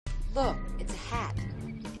Look, it's a hat.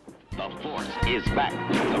 The Force is back.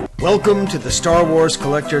 Welcome to the Star Wars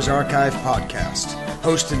Collector's Archive podcast,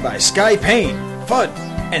 hosted by Sky Payne, Fudd,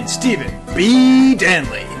 and Stephen B.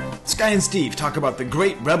 Danley. Sky and Steve talk about the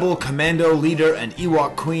great Rebel Commando leader and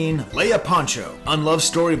Ewok Queen, Leia Poncho, Unloved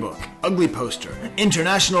Storybook, Ugly Poster,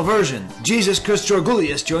 International Version. Jesus Chris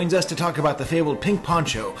Jorgulius joins us to talk about the fabled Pink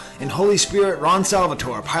Poncho, and Holy Spirit Ron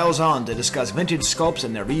Salvatore piles on to discuss vintage sculpts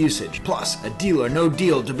and their reusage, plus a Deal or No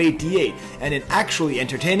Deal Debate D8, and an actually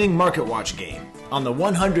entertaining Market Watch game on the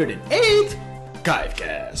 108th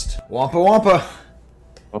Kivecast. Wampa Wampa.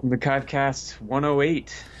 Welcome to Kivecast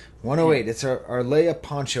 108. 108. It's our Leia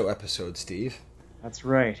Poncho episode, Steve. That's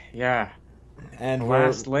right, yeah. And the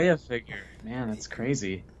last Leia figure. Man, that's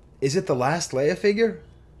crazy. Is it the last Leia figure?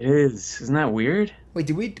 It is. Isn't that weird?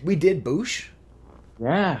 Wait, we did Boosh?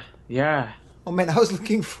 Yeah. Oh man, I was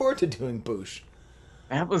looking forward to doing Boosh.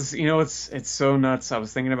 That was, it's so nuts. I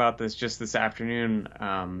was thinking about this just this afternoon.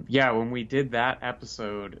 When we did that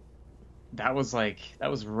episode, that was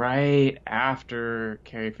right after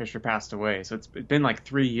Carrie Fisher passed away. So it's been like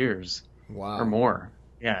 3 years. Wow. Or more.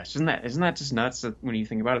 Yeah, isn't that just nuts when you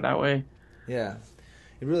think about it that way? Yeah,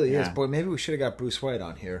 it really is. Boy, maybe we should have got Bruce White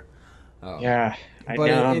on here. Yeah. But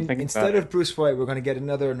instead of Bruce White, we're going to get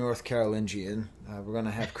another North Carolingian. We're going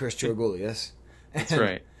to have Chris Jorgulius. That's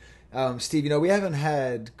right. Steve, we haven't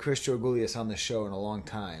had Chris Jorgulius on the show in a long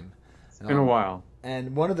time. It's been a while.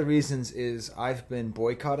 And one of the reasons is I've been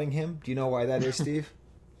boycotting him. Do you know why that is, Steve?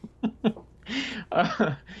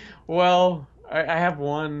 Well, I have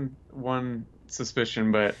one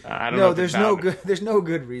suspicion, but I don't know. No, there's no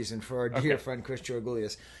good reason for our dear friend Chris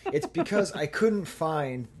Jorgulius. It's because I couldn't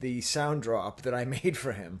find the sound drop that I made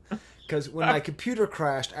for him. Because when my computer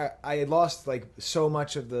crashed, I had lost so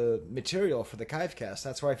much of the material for the Kivecast.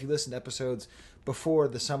 That's why if you listen to episodes before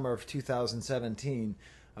the summer of 2017,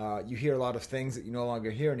 you hear a lot of things that you no longer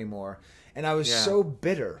hear anymore. And I was so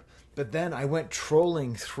bitter. But then I went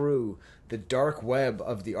trolling through the dark web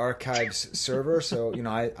of the archives server. So,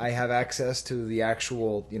 I have access to the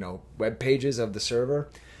actual, web pages of the server.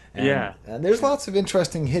 And, and there's lots of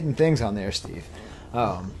interesting hidden things on there, Steve.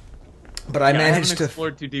 But I managed haven't to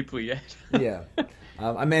explored too deeply yet. Yeah.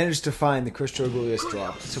 I managed to find the Chris Jorgulius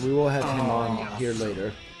drop. So we will have him on here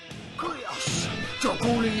later. Chris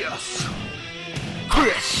Jorgulius.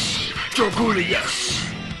 Chris Jorgulius.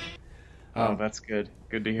 Oh, that's good.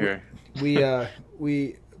 Good to hear. We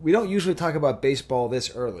don't usually talk about baseball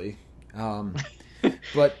this early,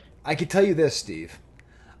 but I can tell you this, Steve.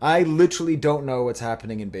 I literally don't know what's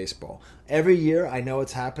happening in baseball. Every year I know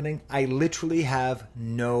what's happening. I literally have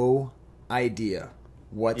no idea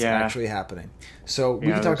what's actually happening. So we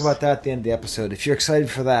can talk about that at the end of the episode. If you're excited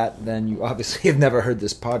for that, then you obviously have never heard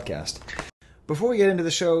this podcast. Before we get into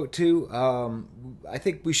the show, too, I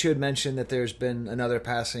think we should mention that there's been another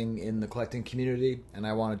passing in the collecting community, and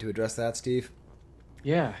I wanted to address that, Steve.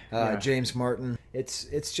 Yeah. James Martin.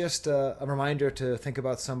 It's just a reminder to think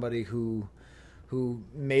about somebody who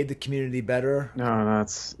made the community better. No,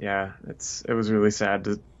 it was really sad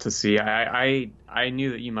to see. I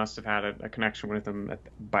knew that you must have had a connection with him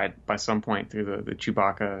by some point through the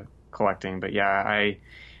Chewbacca collecting, but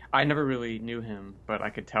I never really knew him, but I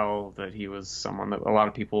could tell that he was someone that a lot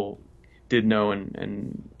of people did know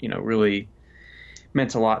and really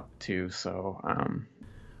meant a lot to. So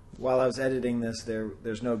while I was editing this,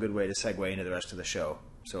 there's no good way to segue into the rest of the show,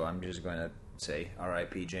 so I'm just going to say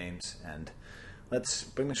R.I.P. James, and let's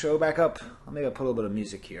bring the show back up. Maybe I'll put a little bit of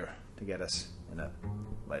music here to get us in a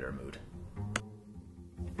lighter mood.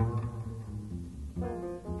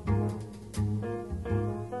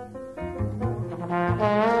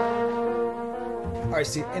 All right,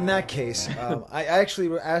 Steve, in that case, I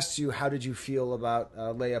actually asked you how did you feel about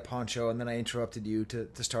Leia Poncho, and then I interrupted you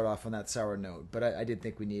to start off on that sour note, but I did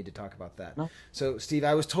think we needed to talk about that. No. So, Steve,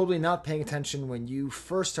 I was totally not paying attention when you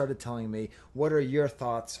first started telling me. What are your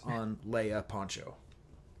thoughts on Leia Poncho?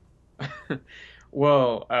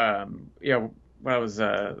 Well, what I was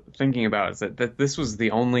thinking about is that this was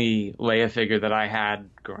the only Leia figure that I had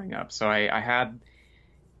growing up. So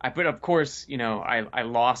but of course, I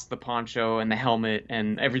lost the poncho and the helmet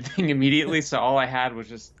and everything immediately. So all I had was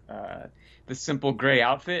just the simple gray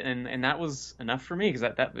outfit, and that was enough for me because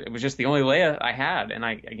that it was just the only Leia I had, and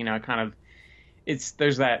I kind of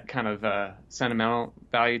there's that kind of sentimental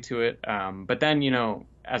value to it. But then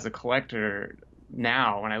as a collector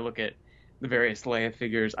now, when I look at the various Leia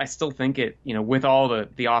figures, I still think it with all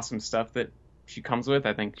the awesome stuff that she comes with,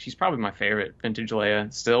 I think she's probably my favorite vintage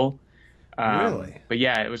Leia still. Really? But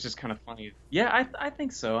yeah, it was just kind of funny. Yeah, I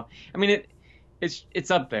think so. I mean, it's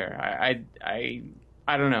up there.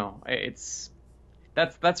 I don't know. That's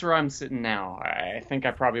that's where I'm sitting now. I think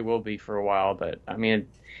I probably will be for a while, but I mean,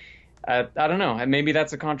 I don't know. Maybe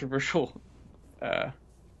that's a controversial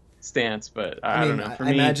stance, but I I don't mean, know. For I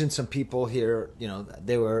me, imagine some people here,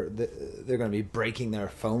 they're going to be breaking their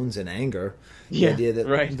phones in anger. The yeah, idea that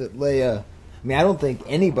right. Leia. I mean, I don't think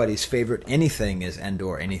anybody's favorite anything is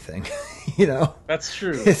Endor anything. That's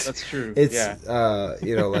true. It's That's true. it's Yeah.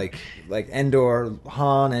 like Endor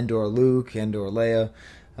Han, Endor Luke, Endor Leia.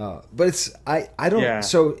 But I don't. Yeah.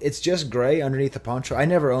 So it's just gray underneath the poncho. I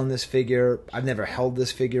never owned this figure. I've never held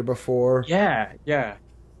this figure before. Yeah. Yeah.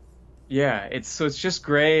 Yeah. It's just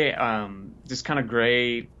gray, just kind of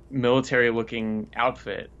gray military looking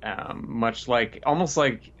outfit, much like almost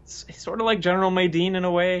like it's sort of like General Madine in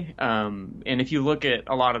a way. And if you look at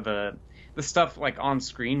a lot of the stuff like on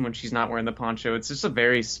screen when she's not wearing the poncho, it's just a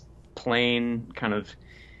very plain kind of,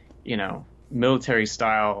 military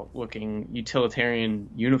style looking utilitarian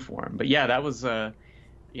uniform. But yeah, that was I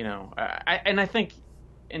think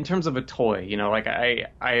in terms of a toy, like I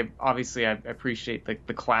obviously I appreciate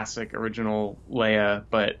the classic original Leia,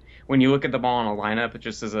 but when you look at them all in a lineup, it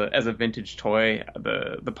just as a vintage toy,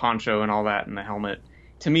 the poncho and all that and the helmet,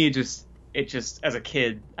 to me it just as a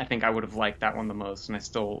kid, I think I would have liked that one the most, and I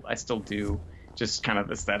still do, just kind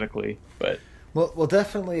of aesthetically. But Well,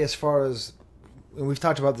 definitely as far as, and we've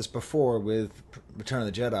talked about this before with Return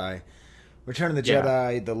of the Jedi. Return of the Yeah.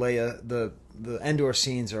 Jedi, the Leia, the Endor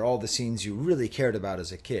scenes are all the scenes you really cared about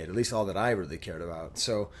as a kid. At least all that I really cared about.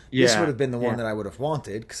 So this Yeah, would have been the one yeah. that I would have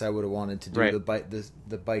wanted, because I would have wanted to do Right.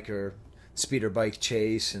 the biker speeder bike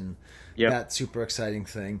chase and Yep. that super exciting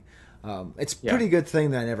thing. It's a Yeah. pretty good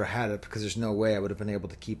thing that I never had it, because there's no way I would have been able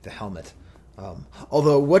to keep the helmet.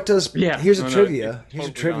 Although, what does Yeah. here's a No, trivia. it's Here's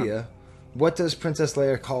a totally trivia. gone. What does Princess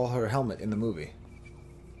Leia call her helmet in the movie?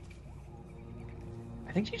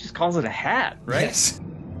 I think she just calls it a hat, right? Yes.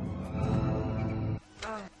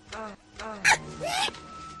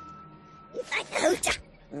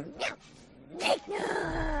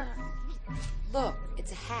 Look,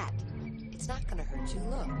 it's a hat. It's not gonna hurt you.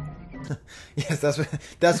 Look. Yes,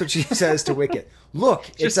 that's what she says to Wicket. Look,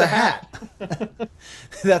 it's Just a a hat.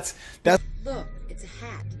 that's Look, it's a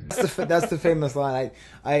hat. that's the famous line.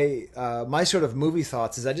 I my sort of movie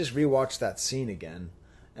thoughts is I just rewatched that scene again,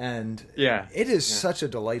 and Yeah. it is Yeah. such a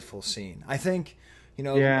delightful scene. I think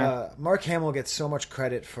Yeah. Mark Hamill gets so much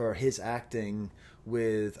credit for his acting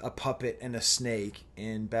with a puppet and a snake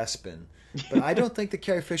in Bespin, but I don't think that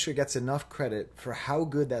Carrie Fisher gets enough credit for how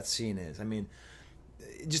good that scene is. I mean,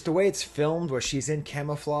 just the way it's filmed, where she's in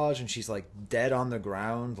camouflage and she's like dead on the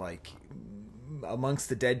ground, like amongst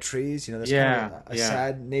the dead trees. There's kind of a Yeah.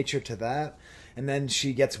 sad nature to that. And then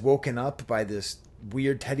she gets woken up by this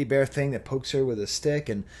weird teddy bear thing that pokes her with a stick.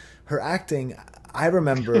 And her acting, I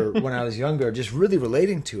remember when I was younger, just really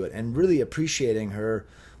relating to it and really appreciating her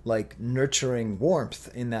like nurturing warmth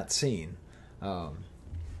in that scene. Totally.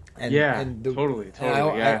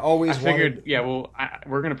 I always figured. wanted, Yeah, well,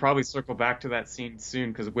 we're gonna probably circle back to that scene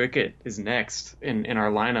soon because Wicket is next in our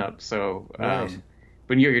lineup. So, Right.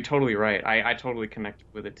 but you're totally right. I totally connected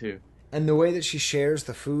with it too. and the way that she shares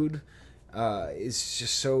the food is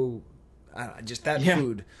just so. Just that Yeah.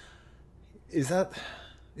 food is that.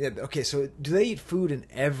 Yeah, okay, so do they eat food in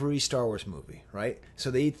every Star Wars movie, right? So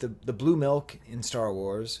they eat the blue milk in Star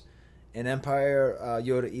Wars. In Empire,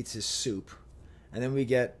 Yoda eats his soup. And then we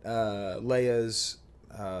get Leia's...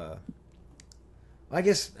 I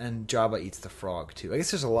guess, and Jabba eats the frog, too. I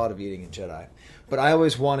guess there's a lot of eating in Jedi. But I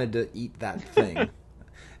always wanted to eat that thing.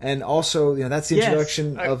 And also, that's the Yes,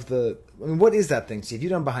 introduction of the... I mean, what is that thing, Steve?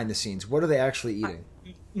 You've done behind the scenes. What are they actually eating?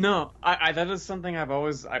 No, that is something I've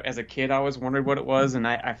always, as a kid, I always wondered what it was, and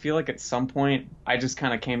I feel like at some point I just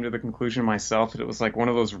kind of came to the conclusion myself that it was like one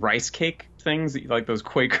of those rice cake things, like those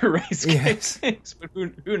Quaker rice cake Yes. things. But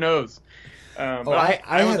who knows? But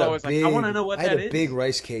I was had always like, I want to know what I had that a is. big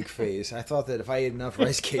rice cake phase. I thought that if I ate enough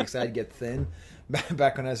rice cakes, I'd get thin.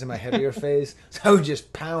 Back when I was in my heavier phase, so I would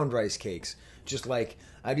just pound rice cakes. Just like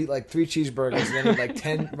I'd eat like 3 cheeseburgers and then eat like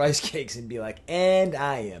 10 rice cakes and be like, and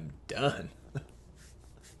I am done.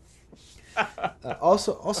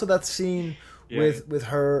 Also that scene with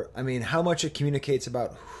her. I mean, how much it communicates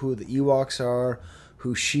about who the Ewoks are,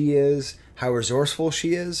 who she is, how resourceful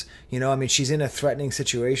she is. I mean, she's in a threatening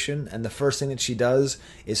situation, and the first thing that she does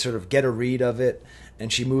is sort of get a read of it,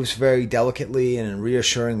 and she moves very delicately and in a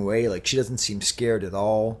reassuring way. Like, she doesn't seem scared at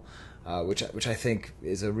all, which I think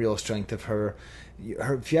is a real strength of her.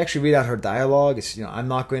 If you actually read out her dialogue, it's, I'm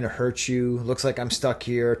not going to hurt you. Looks like I'm stuck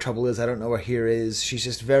here. Trouble is, I don't know where here is. She's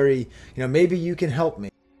just very, maybe you can help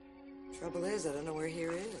me. Trouble is, I don't know where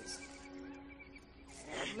here is.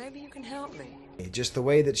 Maybe you can help me. Just the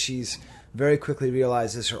way that she's very quickly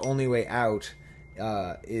realizes her only way out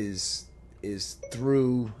is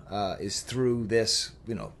through this,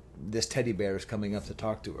 this teddy bear is coming up to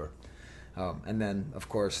talk to her, and then of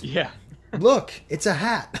course, Yeah. look, it's a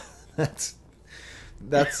hat. That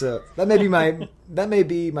may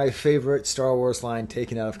be my favorite Star Wars line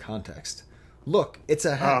taken out of context. Look, it's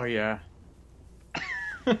a hat. Oh yeah.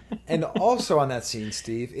 And also on that scene,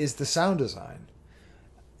 Steve, is the sound design.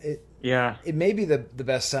 It may be the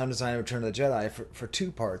best sound design in Return of the Jedi for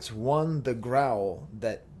two parts. One, the growl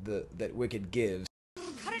that Wicket gives.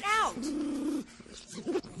 Cut it out!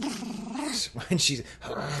 When she's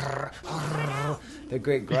the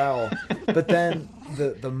great growl, but then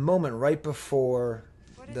the moment right before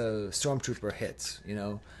the stormtrooper hits,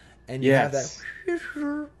 and you have that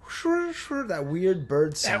that weird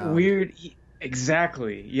bird sound. That weird,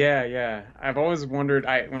 exactly. Yeah. I've always wondered,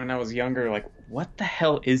 when I was younger, like, what the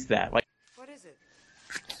hell is that? Like, What is it?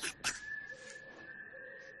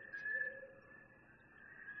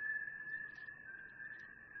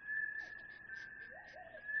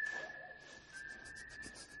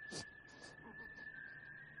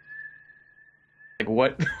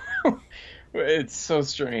 what? It's so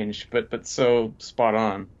strange, but so spot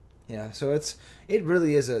on. Yeah, so it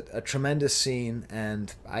really is a tremendous scene,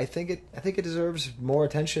 and I think it deserves more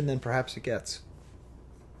attention than perhaps it gets.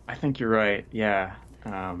 I think you're right. Yeah.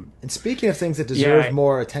 And speaking of things that deserve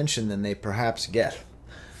more attention than they perhaps get,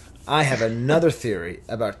 I have another theory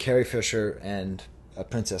about Carrie Fisher and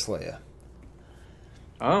Princess Leia.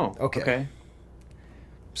 Oh, okay.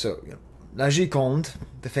 So, La Gioconde,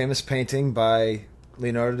 the famous painting by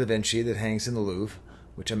Leonardo da Vinci that hangs in the Louvre,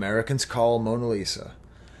 which Americans call Mona Lisa,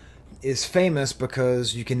 is famous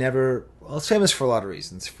because you can never... Well, it's famous for a lot of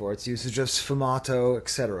reasons, for its usage of sfumato,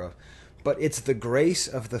 etc. But it's the grace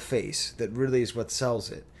of the face that really is what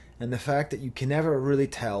sells it, and the fact that you can never really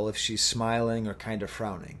tell if she's smiling or kind of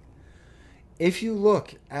frowning. If you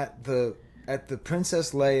look at the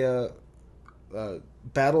Princess Leia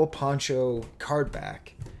battle poncho card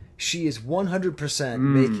back, she is 100%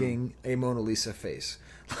 making a Mona Lisa face.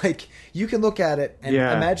 Like, you can look at it and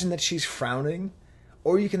imagine that she's frowning,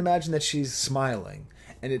 or you can imagine that she's smiling,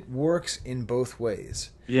 and it works in both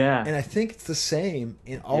ways. Yeah. And I think it's the same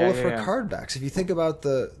in all of her card backs. If you think about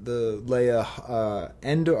the Leia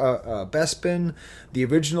Bespin, the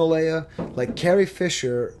original Leia, like Carrie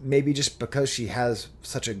Fisher, maybe just because she has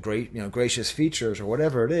such a great, gracious features or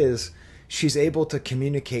whatever it is, she's able to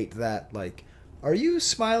communicate that, like, are you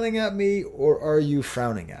smiling at me or are you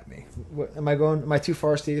frowning at me? Am I too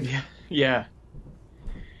far, Steve? Yeah.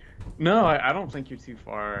 No, I don't think you're too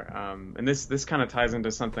far. And this kind of ties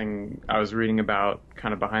into something I was reading about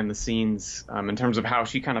kind of behind the scenes in terms of how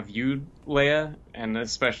she kind of viewed Leia, and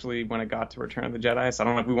especially when it got to Return of the Jedi. So I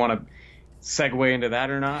don't know if we want to segue into that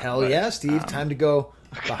or not. Hell yeah, Steve. Time to go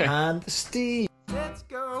behind the Steve. Let's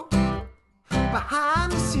go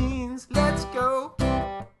behind the scenes. Let's go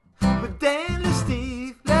with Dan and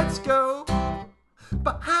Steve. Let's go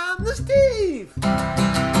behind the Steve.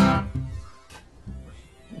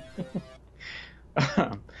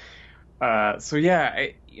 So yeah,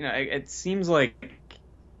 it seems like,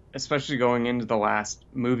 especially going into the last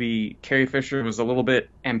movie, Carrie Fisher was a little bit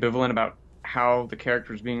ambivalent about how the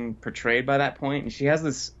character is being portrayed by that point, and she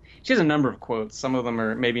has a number of quotes. Some of them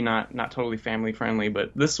are maybe not totally family friendly,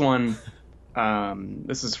 but this one,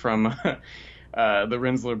 this is from the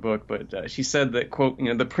Rinsler book, but she said that, quote,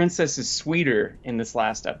 the princess is sweeter in this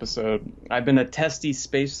last episode. I've been a testy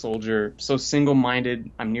space soldier, so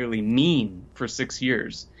single-minded I'm nearly mean for 6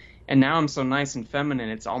 years. And now I'm so nice and feminine,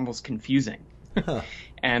 it's almost confusing. Huh.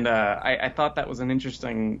 And I thought that was an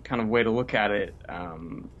interesting kind of way to look at it,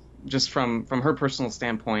 just from her personal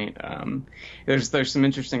standpoint. There's some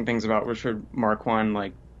interesting things about Richard Marquand.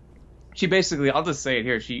 Like, she basically, I'll just say it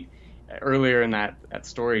here, earlier in that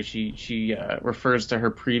story, she refers to her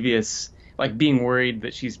previous, like, being worried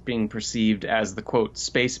that she's being perceived as the, quote,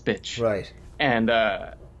 space bitch. Right. And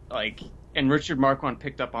and Richard Marquand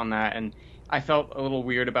picked up on that, and I felt a little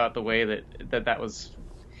weird about the way that was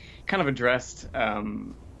kind of addressed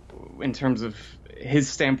in terms of his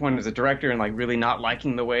standpoint as a director, and like really not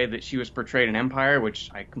liking the way that she was portrayed in Empire,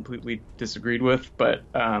 which I completely disagreed with. But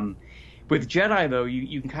with Jedi, though,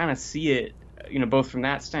 you can kind of see it, both from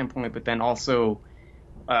that standpoint, but then also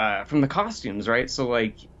from the costumes, right? So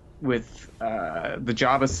like with the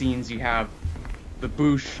Jabba scenes, you have the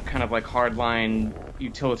Bouche kind of like hardline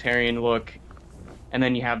utilitarian look, and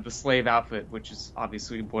then you have the slave outfit, which is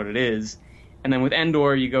obviously what it is. And then with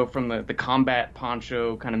Endor, you go from the combat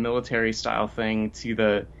poncho kind of military style thing to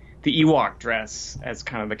the Ewok dress as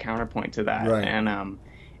kind of the counterpoint to that. Right.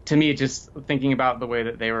 to me, just thinking about the way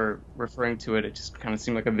that they were referring to it, it just kind of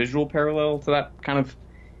seemed like a visual parallel to that kind of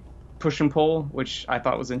push and pull, which I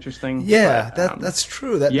thought was interesting. Yeah, But, that's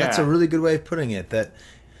true. That's a really good way of putting it. That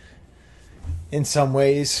in some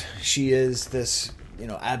ways she is this,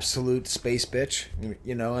 absolute space bitch,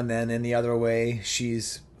 and then in the other way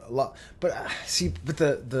she's a lot. But but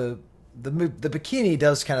the bikini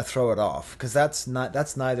does kind of throw it off, because that's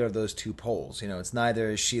neither of those two poles. It's neither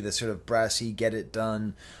is she the sort of brassy, get it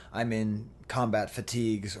done, I'm in combat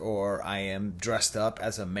fatigues, or I am dressed up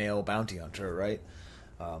as a male bounty hunter, right?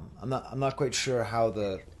 I'm not quite sure how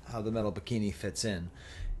the metal bikini fits in.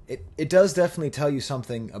 It does definitely tell you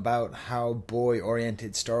something about how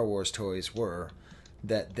boy-oriented Star Wars toys were,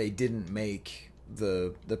 that they didn't make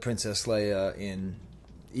the Princess Leia in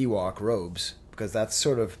Ewok robes, because that's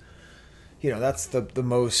sort of, that's the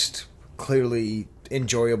most clearly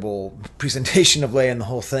enjoyable presentation of Leia and the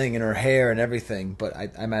whole thing, and her hair and everything. But I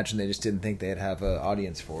imagine they just didn't think they'd have an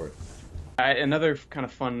audience for it. Another kind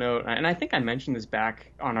of fun note, and I think I mentioned this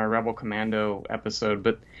back on our Rebel Commando episode,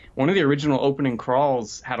 but one of the original opening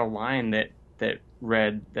crawls had a line that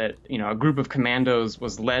read that, a group of commandos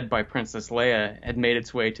was led by Princess Leia, had made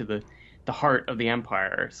its way to the heart of the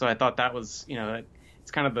Empire. So I thought that was,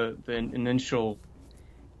 it's kind of the initial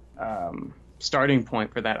starting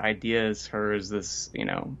point for that idea, is her as this,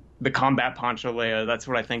 the combat poncho Leia. That's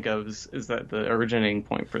what I think of is that the originating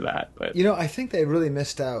point for that. But I think they really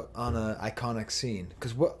missed out on an iconic scene,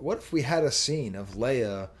 because what if we had a scene of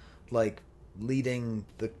Leia like leading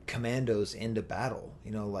the commandos into battle,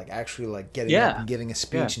 actually like getting up and giving a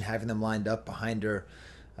speech and having them lined up behind her.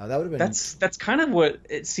 That would have been that's kind of what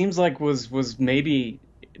it seems like was maybe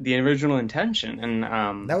the original intention, and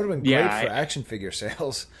that would have been great for action figure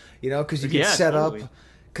sales, because you could set up.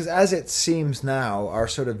 Because as it seems now, our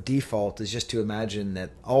sort of default is just to imagine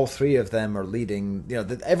that all three of them are leading,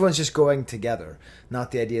 that everyone's just going together,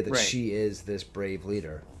 not the idea that she is this brave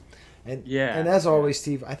leader. And as always,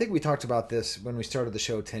 Steve, I think we talked about this when we started the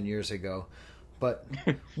show 10 years ago, but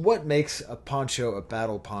what makes a poncho a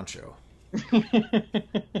battle poncho?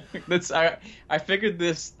 I figured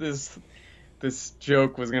this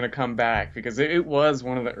joke was going to come back, because it was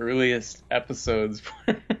one of the earliest episodes.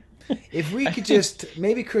 If we could just,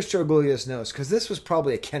 maybe Chris Georgoulias knows, because this was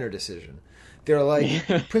probably a Kenner decision. They're like,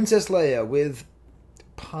 Princess Leia with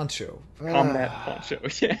poncho. Combat poncho,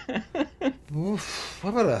 yeah. What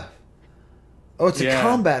about it's a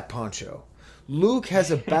combat poncho. Luke has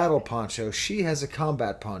a battle poncho. She has a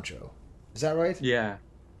combat poncho. Is that right? Yeah.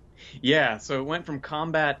 Yeah, so it went from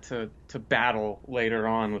combat to battle later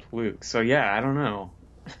on with Luke. So yeah, I don't know.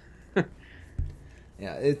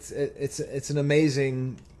 Yeah, it's an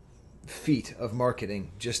amazing feat of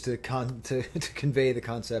marketing just to convey the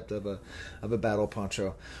concept of a battle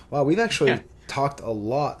poncho. Wow, we've actually talked a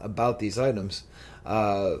lot about these items.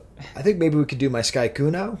 I think maybe we could do my Sky Coup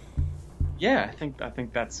now. Yeah, I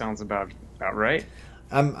think that sounds about right.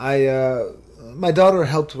 My daughter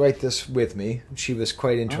helped write this with me. She was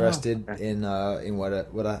quite interested in what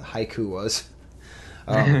a haiku was.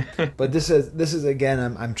 But this is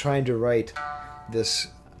again, I'm trying to write this.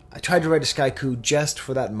 I tried to write a Sky Coup just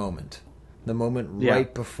for that moment. The moment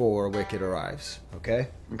right before Wicket arrives. Okay?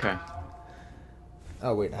 Okay.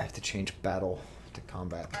 Oh, wait, I have to change battle to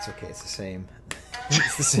combat. It's okay, it's the same.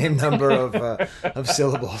 It's the same number of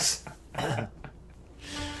syllables.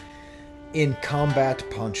 In combat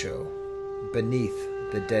poncho,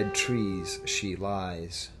 beneath the dead trees she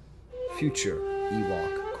lies, future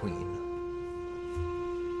Ewok queen.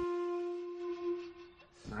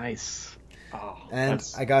 Nice. Oh, and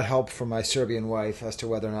I got help from my Serbian wife as to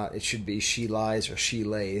whether or not it should be she lies or she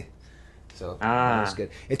lay. So that was good.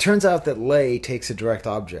 It turns out that lay takes a direct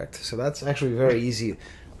object, so that's actually very easy.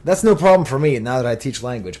 That's no problem for me now that I teach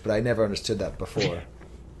language, but I never understood that before.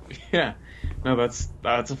 Yeah, no, that's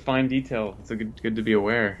a fine detail. It's good to be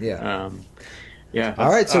aware. Yeah, yeah. All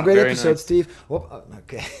right, so great episode, nice. Steve. Well,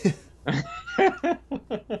 okay.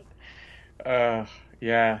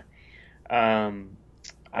 Yeah.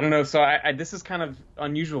 I don't know. So this is kind of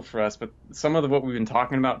unusual for us, but some of what we've been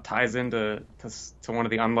talking about ties into one of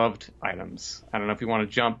the unloved items. I don't know if you want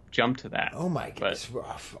to jump to that. Oh my goodness!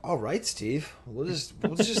 All right, Steve. We'll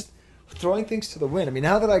just throwing things to the wind. I mean,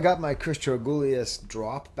 now that I got my Chris Georgoulias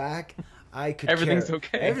drop back, I could. Everything's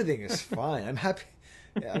okay. Everything is fine. I'm happy.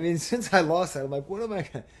 I mean, since I lost that, I'm like, what am I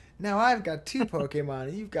gonna? Now I've got 2 Pokemon,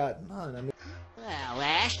 and you've got none. I mean, well,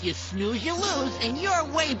 Ash, you snooze, you lose, and you're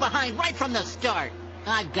way behind right from the start.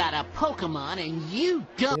 I've got a Pokemon and you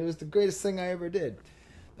don't. It was the greatest thing I ever did.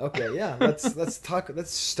 Okay, yeah, let's talk. Let's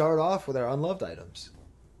start off with our unloved items.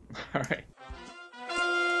 All right.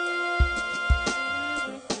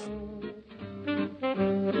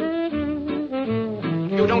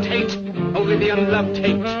 You don't hate. Only the unloved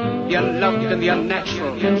hate. The unloved and the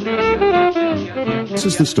unnatural. This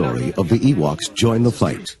is the story of the Ewoks join the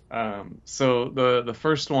fight. So the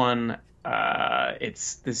first one,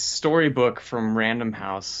 it's this storybook from Random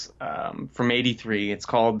House from '83. It's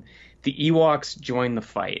called "The Ewoks Join the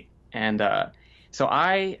Fight," and so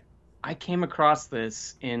I came across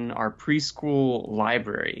this in our preschool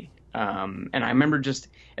library, and I remember just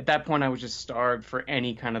at that point I was just starved for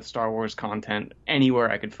any kind of Star Wars content anywhere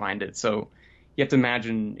I could find it. So you have to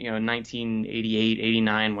imagine, 1988,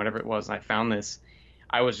 89, whatever it was, I found this.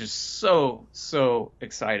 I was just so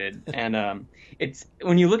excited. And it's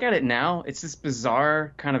when you look at it now, it's this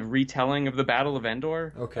bizarre kind of retelling of the Battle of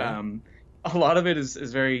Endor. Okay. A lot of it is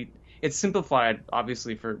very, it's simplified,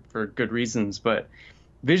 obviously, for good reasons, but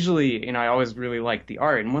visually, I always really liked the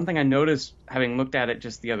art. And one thing I noticed, having looked at it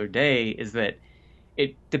just the other day, is that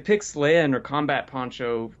it depicts Leia in her combat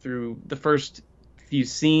poncho through the first few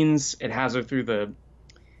scenes. It has her through the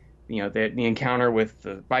encounter with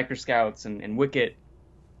the biker scouts and Wicket.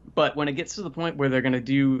 But when it gets to the point where they're going to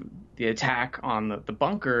do the attack on the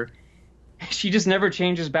bunker, she just never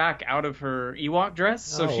changes back out of her Ewok dress.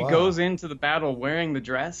 So she goes into the battle wearing the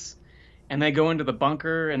dress, and they go into the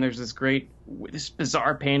bunker, and there's this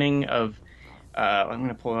bizarre painting of I'm going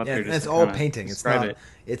to pull it up here. It's all painting. It's not. It.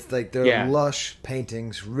 It's like they're lush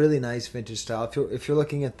paintings, really nice vintage style. If you're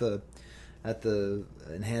looking at the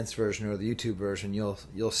enhanced version or the YouTube version,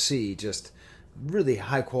 you'll see just really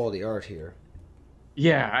high quality art here.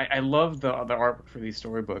 Yeah, I love the art for these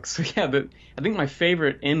storybooks. So yeah, I think my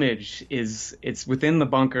favorite image is it's within the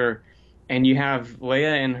bunker, and you have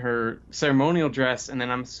Leia in her ceremonial dress, and then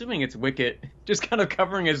I'm assuming it's Wicket just kind of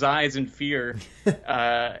covering his eyes in fear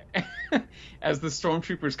as the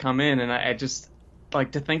stormtroopers come in. And I just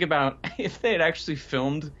like to think about if they had actually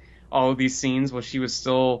filmed all of these scenes while she was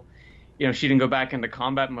still, she didn't go back into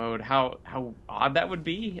combat mode, how odd that would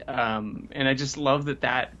be. And I just love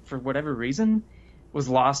that for whatever reason was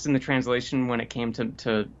lost in the translation when it came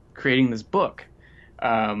to creating this book.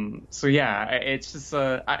 So yeah, it's just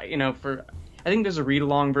I think there's a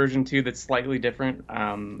read-along version too that's slightly different,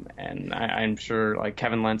 and I'm sure like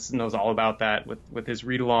Kevin Lentz knows all about that with his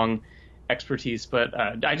read-along expertise. But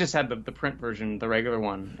I just had the print version, the regular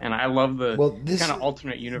one, and I love the kind of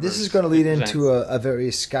alternate universe. This is going to lead into a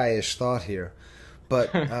very skyish thought here,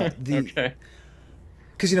 but okay.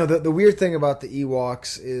 Because, the weird thing about the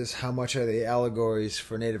Ewoks is how much are they allegories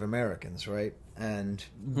for Native Americans, right? And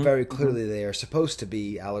very clearly they are supposed to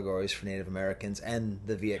be allegories for Native Americans and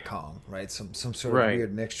the Viet Cong, right? Some sort of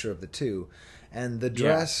weird mixture of the two. And the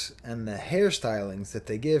dress and the hairstylings that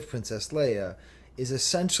they give Princess Leia is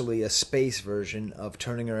essentially a space version of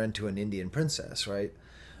turning her into an Indian princess, right?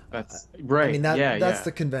 That's right. I mean, that's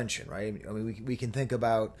the convention, right? I mean, we can think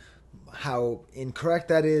about how incorrect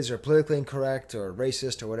that is, or politically incorrect, or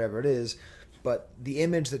racist, or whatever it is, but the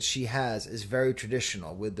image that she has is very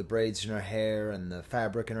traditional, with the braids in her hair and the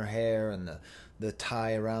fabric in her hair and the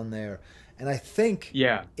tie around there. And I think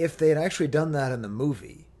if they had actually done that in the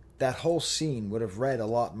movie, that whole scene would have read a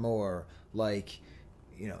lot more like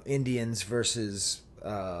Indians versus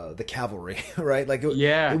the cavalry, right? Like it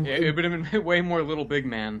would have been way more Little Big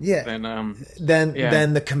Man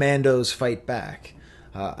than the commandos fight back.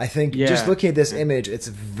 I think just looking at this image, it's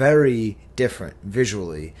very different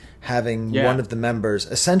visually, having one of the members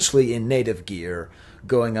essentially in native gear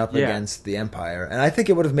going up against the Empire, and I think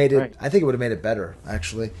it would have made it. I think it would have made it better.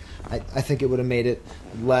 Actually, I think it would have made it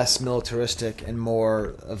less militaristic and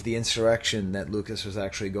more of the insurrection that Lucas was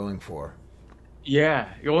actually going for. Yeah,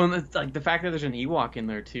 well, and it's like the fact that there's an Ewok in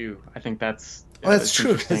there too. I think that's. That's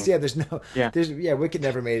true. There's no. Yeah. Wicket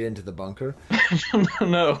never made it into the bunker.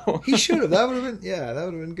 No. He should have. That would have been. Yeah, that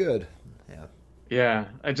would have been good. Yeah. Yeah.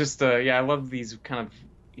 I just. I love these kind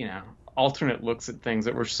of alternate looks at things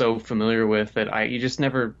that we're so familiar with that I just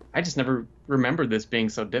never remembered this being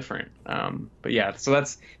so different. But yeah. So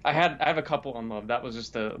that's. I have a couple on love. That was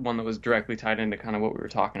just one that was directly tied into kind of what we were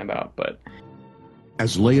talking about. But.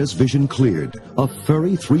 As Leia's vision cleared, a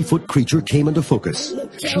furry 3-foot creature came into focus.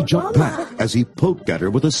 She jumped back as he poked at her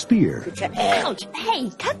with a spear. Ouch! Hey,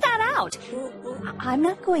 cut that out! I'm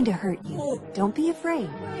not going to hurt you. Don't be afraid.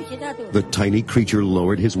 The tiny creature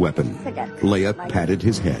lowered his weapon. Leia patted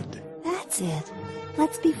his head. That's it.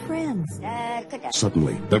 Let's be friends.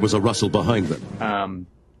 Suddenly, there was a rustle behind them.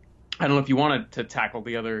 I don't know if you wanted to tackle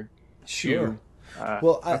the other two.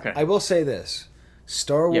 I will say this.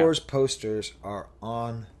 Star Wars posters are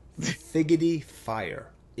on figgity fire.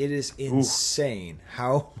 It is insane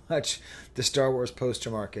how much the Star Wars poster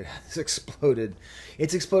market has exploded.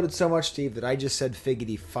 It's exploded so much, Steve, that I just said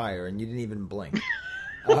figgity fire and you didn't even blink.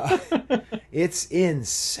 It's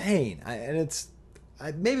insane,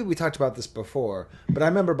 maybe we talked about this before, but I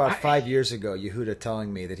remember about 5 years ago, Yehuda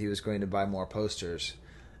telling me that he was going to buy more posters,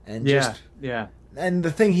 and and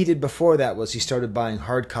the thing he did before that was he started buying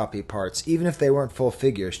hard copy parts, even if they weren't full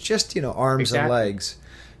figures, just arms and legs.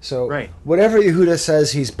 So whatever Yehuda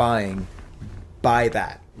says he's buying, buy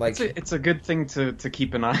that. Like it's a good thing to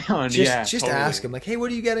keep an eye on. Just totally. Ask him, like, hey,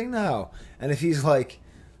 what are you getting now? And if he's like,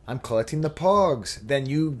 I'm collecting the Pogs, then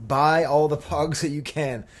you buy all the Pogs that you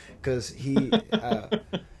can, because he.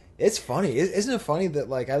 It's funny, isn't it funny that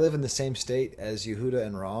like I live in the same state as Yehuda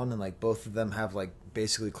and Ron, and like both of them have like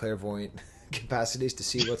basically clairvoyant capacities to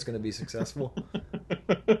see what's going to be successful.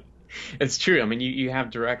 It's true. I mean, you have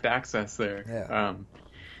direct access there. Yeah.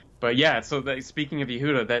 But yeah, so speaking of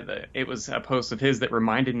Yehuda, that it was a post of his that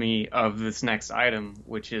reminded me of this next item,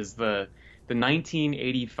 which is the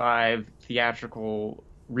 1985 theatrical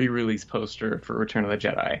re-release poster for Return of the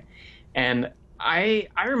Jedi. And I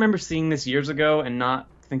remember seeing this years ago and not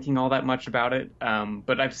thinking all that much about it,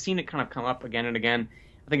 but I've seen it kind of come up again and again.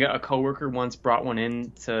 I think a coworker once brought one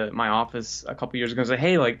into my office a couple years ago and said,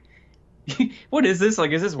 hey, like, what is this?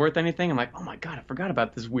 Like, is this worth anything? I'm like, oh my God, I forgot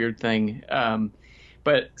about this weird thing.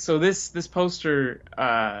 But so this poster,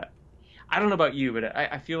 I don't know about you, but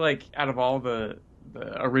I feel like out of all the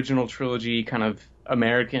original trilogy kind of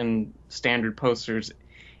American standard posters,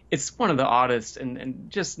 it's one of the oddest and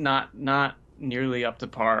just not nearly up to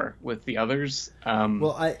par with the others.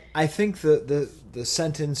 Well, I think the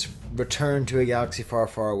sentence "Return to a Galaxy Far,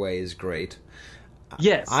 Far Away" is great.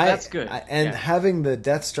 Yes, that's good. Having the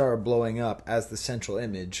Death Star blowing up as the central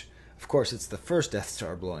image, of course, it's the first Death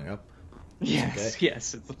Star blowing up. Yes,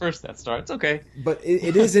 yes, it's the first Death Star. It's okay. But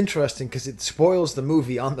it is interesting because it spoils the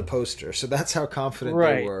movie on the poster, so that's how confident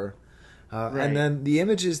they were. And then the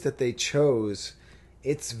images that they chose,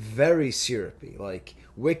 it's very syrupy. Like,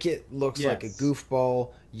 Wicket looks like a goofball.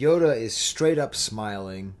 Yoda is straight up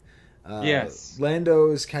smiling. Lando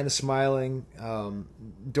is kind of smiling.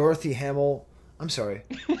 Dorothy Hamill... I'm sorry.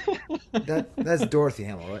 That's Dorothy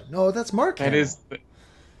Hamill, right? No, that's Mark Hamill. That is...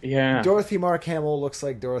 Yeah. Dorothy Mark Hamill looks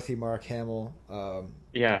like Dorothy Mark Hamill. Han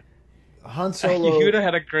Solo...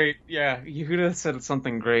 Yehuda said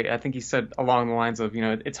something great. I think he said along the lines of,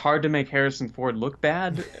 it's hard to make Harrison Ford look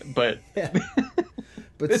bad, but...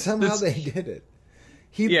 But somehow they did it.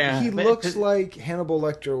 He looks like Hannibal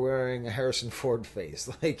Lecter wearing a Harrison Ford face.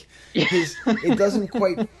 Like, it doesn't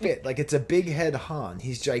quite fit. Like, it's a big head Han.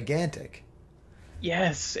 He's gigantic.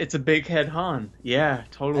 Yes, it's a big head Han. Yeah,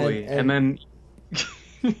 totally. And then...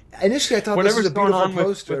 Initially, I thought this was a beautiful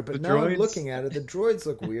poster, with but now I'm looking at it. The droids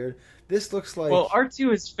look weird. This looks like... Well,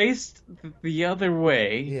 R2 is faced the other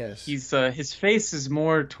way. Yes. He's his face is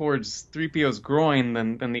more towards 3PO's groin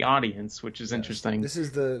than the audience, which is interesting. This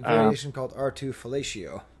is the variation called R2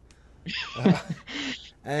 fellatio.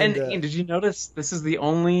 And did you notice this is the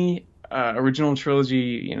only original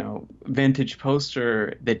trilogy, vintage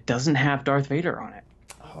poster that doesn't have Darth Vader on it?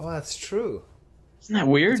 Oh, that's true. Isn't that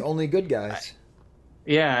weird? It's only good guys.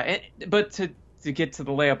 But to get to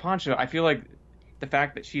the Leia poncho, I feel like the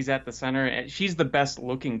fact that she's at the center, and she's the best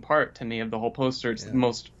looking part to me of the whole poster. It's the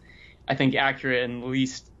most, I think, accurate and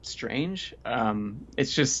least strange.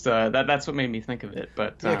 It's just that's what made me think of it.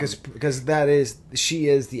 But because she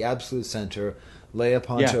is the absolute center. Leia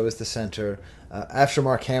poncho is the center. After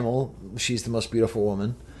Mark Hamill, she's the most beautiful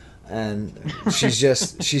woman, and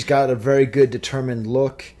she's got a very good determined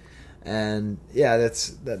look. And that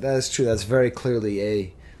is true. That's very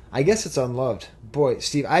clearly I guess it's unloved. Boy,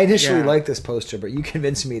 Steve, I initially liked this poster, but you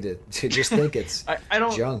convinced me to just think it's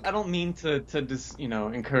junk. I don't mean to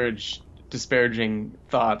encourage disparaging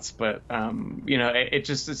thoughts, but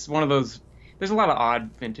it's one of those. There's a lot of odd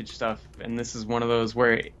vintage stuff, and this is one of those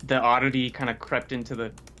where the oddity kind of crept into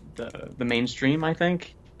the mainstream, I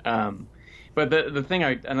think. But another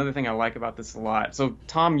thing I like about this a lot. So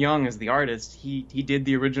Tom Young is the artist. He did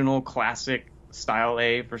the original classic Style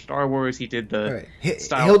A for Star Wars. He did the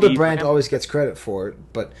Style Hildebrandt always gets credit for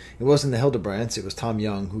it, but it wasn't the Hildebrandts. It was Tom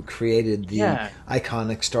Young who created the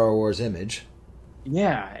iconic Star Wars image.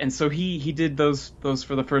 Yeah, and so he did those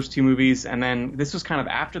for the first two movies, and then this was kind of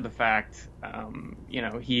after the fact.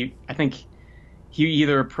 I think he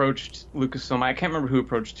either approached Lucasfilm. I can't remember who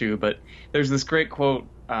approached who, but there's this great quote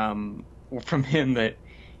from him that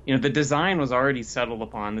the design was already settled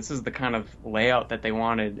upon. This is the kind of layout that they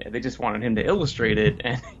wanted. They just wanted him to illustrate it,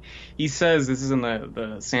 and he says this is in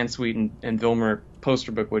the Sansweet and Vilmer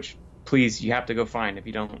poster book, which please you have to go find if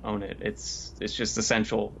you don't own it. It's just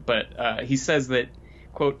essential. But he says that,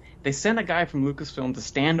 quote, they sent a guy from Lucasfilm to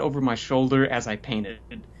stand over my shoulder as I painted.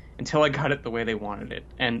 until I got it the way they wanted it.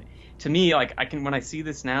 And to me, like when I see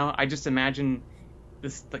this now, I just imagine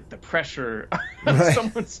this, like, the pressure of Right.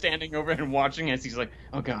 someone standing over and watching as he's like,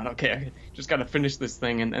 oh god, okay, I just got to finish this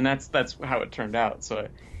thing, and that's how it turned out. So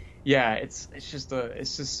yeah, it's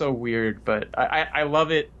just so weird, but I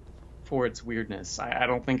love it for its weirdness. I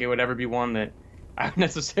don't think it would ever be one that I would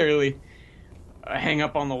necessarily hang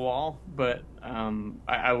up on the wall, but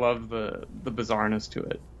I love the bizarreness to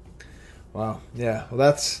it. Wow. Yeah.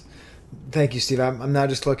 Well, thank you, Steve. I'm now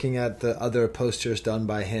just looking at the other posters done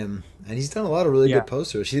by him, and he's done a lot of really good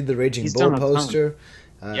posters. He did the Raging He's Bull done a ton. poster.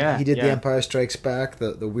 He did yeah. The Empire Strikes Back,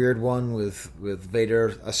 the weird one with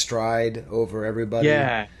Vader astride over everybody.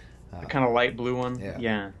 Yeah, the kind of light blue one.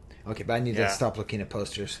 Yeah. Okay, but I need to stop looking at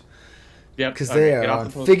posters. Yep. Because they are get off on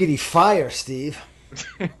the poster. figgity fire, Steve.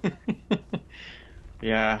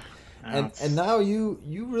 Yeah. And now you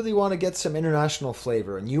really want to get some international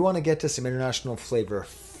flavor, and you want to get to some international flavor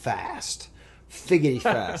fast. Figgity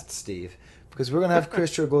fast, Steve. Because we're going to have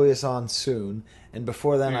Chris Georgoulias on soon, and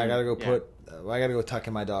before then I got to go I got to go tuck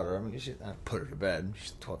in my daughter. I mean, I put her to bed.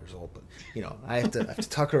 She's 12 years old, but I have to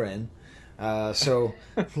tuck her in. So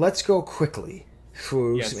let's go quickly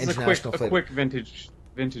through some international flavor. A quick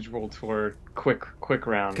vintage World Tour quick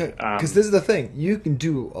round. Because this is the thing, you can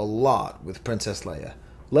do a lot with Princess Leia.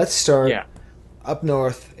 Let's start up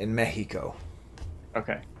north in Mexico.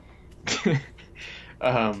 Okay.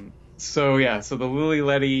 So the Lily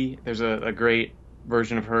Letty, there's a great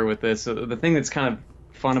version of her with this. So the thing that's kind of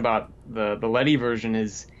fun about the Letty version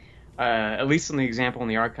is, at least in the example in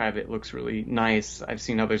the archive, it looks really nice. I've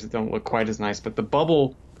seen others that don't look quite as nice, but the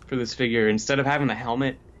bubble for this figure, instead of having the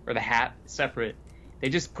helmet or the hat separate, they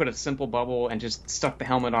just put a simple bubble and just stuck the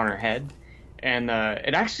helmet on her head. And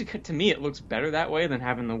it actually, to me, it looks better that way than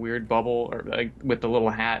having the weird bubble or with the little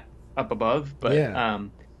hat up above. But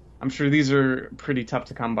I'm sure these are pretty tough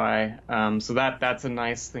to come by. So that's a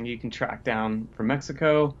nice thing you can track down from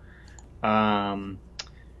Mexico. Another,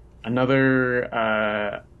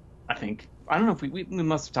 I think, I don't know if we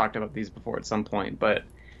must have talked about these before at some point, but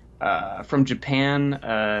from Japan,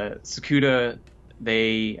 SWCA,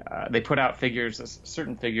 they put out figures,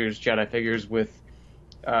 certain figures, Jedi figures with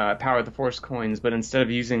Power of the Force coins, but instead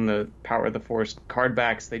of using the Power of the Force card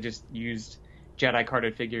backs, they just used Jedi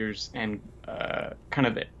carded figures and kind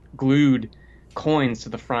of glued coins to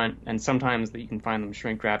the front, and sometimes that you can find them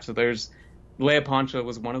shrink wrapped. So there's Leia Poncho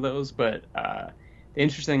was one of those, but the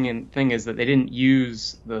interesting thing is that they didn't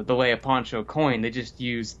use the Leia Poncho coin. They just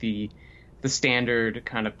used the standard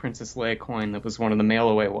kind of Princess Leia coin that was one of the mail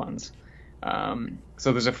away ones.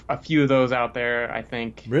 So there's a few of those out there, I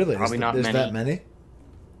think. Really? Probably not there's many. That many?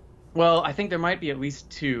 Well, I think there might be at least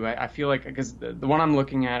two. I feel like, because the one I'm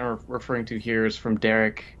looking at or referring to here is from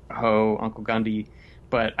Derek Ho, Uncle Gundy,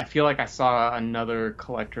 but I feel like I saw another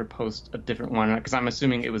collector post a different one, because I'm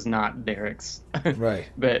assuming it was not Derek's, right?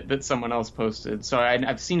 that someone else posted. So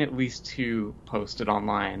I've seen at least two posted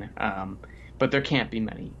online, but there can't be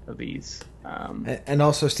many of these. And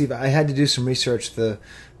also, Steve, I had to do some research. The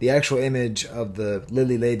actual image of the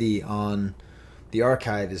Lily Lady on the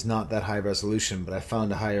archive is not that high resolution, but I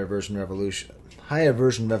found a higher version revolution, Okay.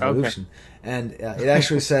 and it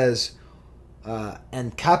actually says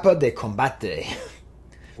 "en capa de combate."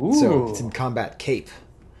 Ooh. So it's in combat cape,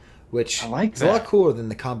 which I like is a lot cooler than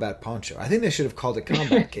the combat poncho. I think they should have called it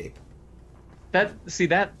combat cape. That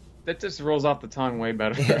just rolls off the tongue way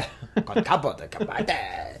better. Yeah. Con capa de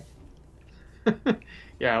combate.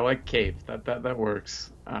 Yeah, I like cape. That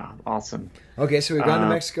works. Awesome. Okay, so we've gone to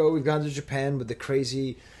Mexico, we've gone to Japan with the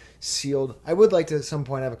crazy sealed. I would like to at some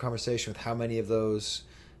point have a conversation with how many of those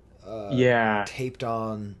taped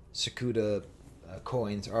on SWCA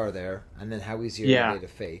coins are there, and then how easy are they to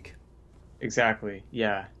fake. Exactly.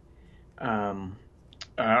 Yeah. All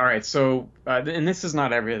right. So, and this is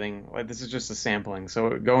not everything. Like, this is just a sampling.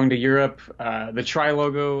 So, going to Europe, the Tri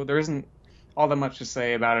logo, there isn't all that much to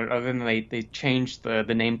say about it, other than they changed the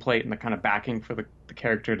nameplate and the kind of backing for the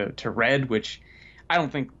character to red, which I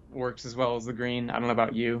don't think works as well as the green. I don't know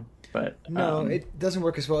about you, but no, it doesn't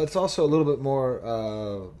work as well. It's also a little bit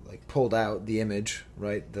more like pulled out, the image,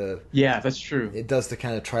 right? That's true. It does the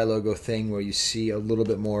kind of Tri logo thing where you see a little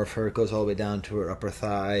bit more of her. It goes all the way down to her upper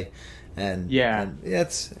thigh, and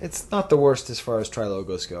it's not the worst as far as Tri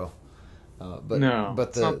logos go. But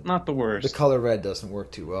it's not the worst. The color red doesn't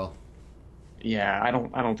work too well. Yeah, I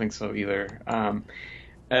don't think so either.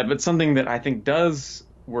 But something that I think does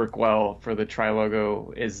work well for the Tri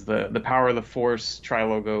logo is the Power of the Force Tri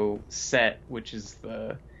logo set, which is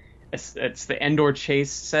the it's the Endor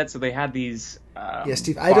Chase set. So they had these. Yeah,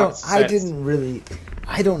 Steve, box I sets. didn't really,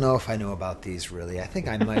 I don't know if I know about these really. I think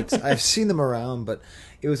I might, I've seen them around, but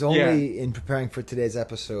it was only in preparing for today's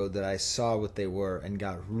episode that I saw what they were and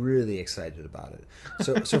got really excited about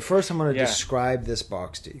it. So first I'm going to Yeah. describe this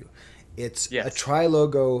box to you. It's Yes. a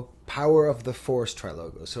tri-logo, Power of the Force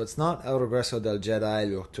tri-logo. So it's not El Regreso del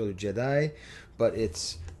Jedi, L'Orto del Jedi, but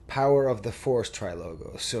it's Power of the Force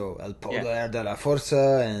tri-logo. So El Poder de la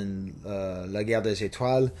Fuerza and La Guerre des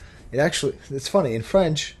Étoiles. It's funny, in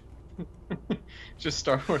French, Just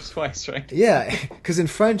Star Wars twice, right? yeah, because in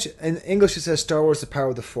English it says Star Wars: The Power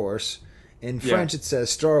of the Force. In Yeah. French it says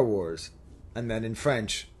Star Wars, and then in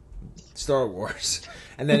French, Star Wars,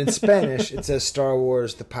 and then in Spanish it says Star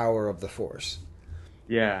Wars: The Power of the Force.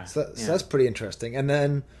 Yeah. So that's pretty interesting. And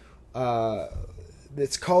then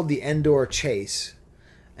it's called the Endor Chase,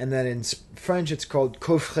 and then in French it's called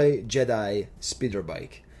Coffret Jedi Speeder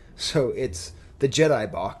Bike. So it's the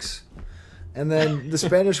Jedi box. And then the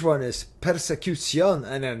Spanish one is Persecución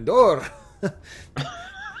en Endor.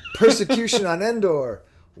 Persecution on Endor.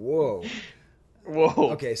 Whoa.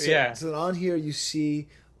 Whoa. Okay, so on here you see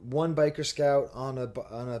one biker scout on a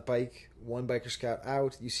bike, one biker scout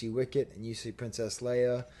out. You see Wicket and you see Princess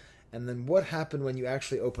Leia. And then what happened when you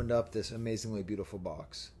actually opened up this amazingly beautiful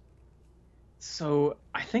box? So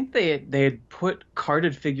I think they had put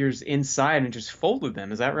carded figures inside and just folded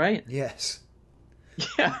them. Is that right? Yes.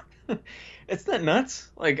 Yeah. It's that nuts.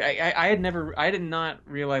 Like I did not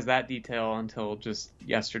realize that detail until just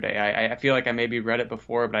yesterday. I feel like I maybe read it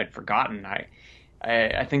before, but I'd forgotten.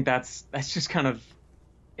 I think that's just kind of,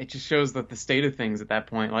 it just shows that the state of things at that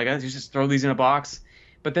point. Like, I just throw these in a box.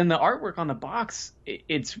 But then the artwork on the box,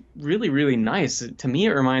 it's really, really nice. To me,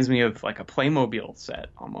 it reminds me of like a Playmobil set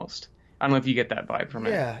almost. I don't know if you get that vibe from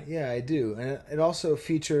it. Yeah, I do. And it also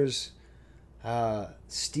features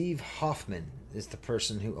Steve Hoffman is the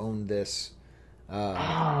person who owned this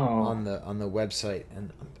on the website.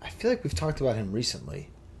 And I feel like we've talked about him recently.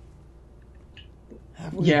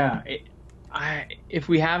 Have we? Yeah. If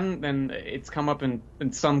we haven't, then it's come up in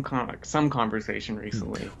some conversation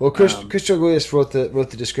recently. Well, Chris Georgoulias wrote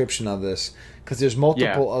the description of this because there's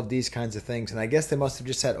multiple of these kinds of things, and I guess they must have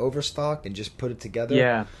just had overstock and just put it together.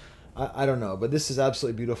 Yeah. I don't know, but this is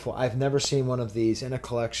absolutely beautiful. I've never seen one of these in a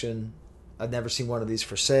collection. I've never seen one of these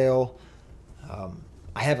for sale.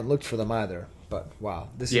 I haven't looked for them either, but wow,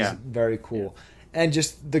 this is very cool. And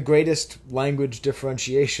just the greatest language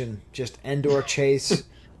differentiation, just Endor Chase,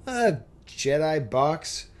 Jedi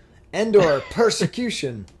box, Endor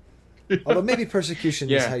Persecution. Although maybe Persecution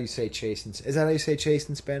is how you say chase. Is that how you say chase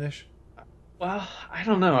in Spanish? Well, I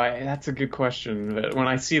don't know. That's a good question. But when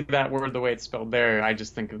I see that word the way it's spelled there, I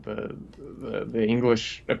just think of the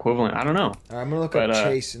English equivalent. I don't know. I'm going to look up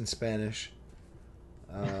chase in Spanish.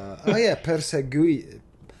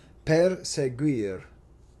 Perseguir.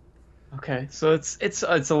 Okay, so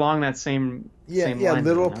it's along that same same line.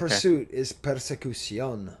 Literal then. pursuit is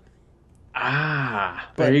persecución.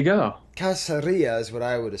 There you go. Cacería is what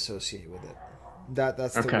I would associate with it.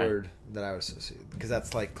 That's the word that I would associate, because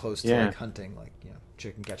that's like close to like hunting, like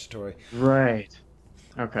chicken cacciatore. Right.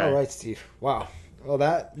 Okay. All right, Steve. Wow. Well,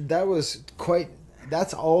 that was quite.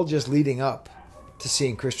 That's all just leading up to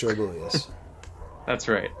seeing Chris Georgoulias. That's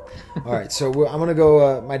right. All right, so I'm going to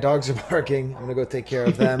go. My dogs are barking. I'm going to go take care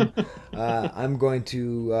of them. I'm going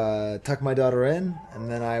to tuck my daughter in, and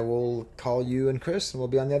then I will call you and Chris, and we'll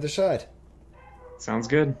be on the other side. Sounds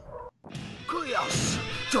good. Chris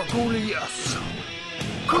Georgoulias.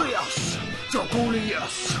 Chris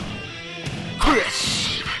Georgoulias.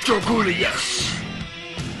 Chris Georgoulias.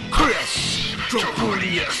 Chris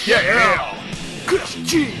Georgoulias. Yeah. Chris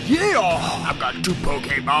G. Yeah. I've got 2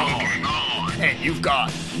 Pokemon. And you've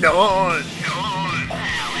got none.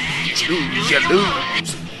 Choose, you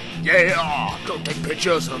lose. Yeah. Go take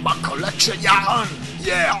pictures of my collection.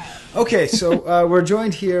 Yeah. Okay, so we're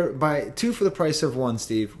joined here by 2 for the price of 1,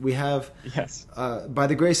 Steve. We have, by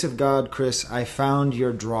the grace of God, Chris, I found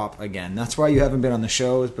your drop again. That's why you haven't been on the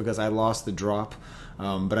show, is because I lost the drop,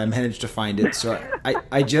 but I managed to find it. So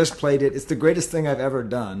I just played it. It's the greatest thing I've ever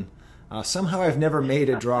done. Somehow I've never made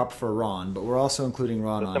a drop for Ron, but we're also including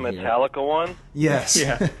Ron on here. The Metallica one? Yes.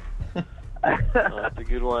 Yeah. Oh, that's a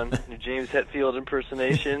good one. Your James Hetfield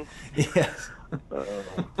impersonation. Yes.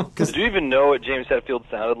 Did you even know what James Hetfield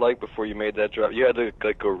sounded like before you made that drop? You had to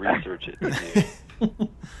go research it, didn't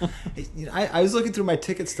you? I was looking through my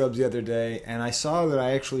ticket stubs the other day, and I saw that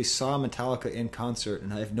I actually saw Metallica in concert,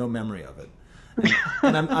 and I have no memory of it.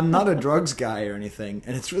 And I'm not a drugs guy or anything,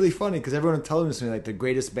 and it's really funny because everyone tells me like the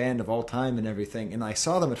greatest band of all time and everything, and I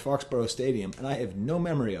saw them at Foxborough Stadium, and I have no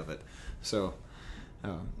memory of it. So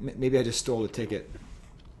Maybe I just stole the ticket.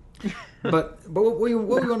 But what we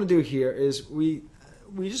want to do here is we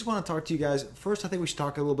just want to talk to you guys. First, I think we should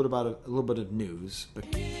talk a little bit about a little bit of news.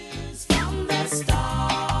 News from the stars.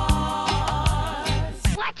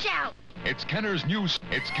 Watch out! It's Kenner's News.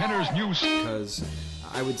 It's Kenner's News. Because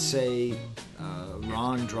I would say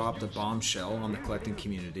Ron dropped a bombshell on the collecting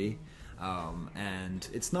community. And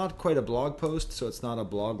it's not quite a blog post, so it's not a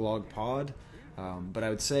blog pod. But I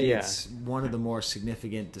would say it's one of the more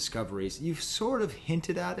significant discoveries. You've sort of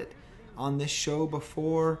hinted at it on this show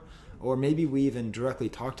before, or maybe we even directly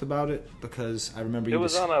talked about it, because I remember it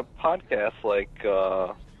was on a podcast,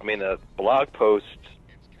 a blog post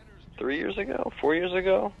 3 years ago, 4 years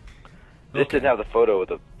ago. This didn't have the photo of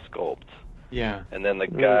the sculpt. Yeah. And then a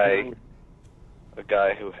guy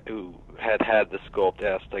who had the sculpt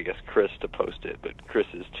asked, I guess, Chris to post it, but Chris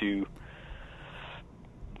is too,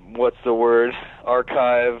 what's the word,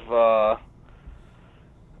 archive,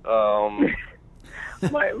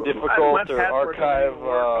 difficult, or archive,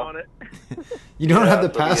 on it. You don't have the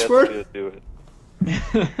password? He has to do it.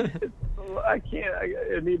 I can't,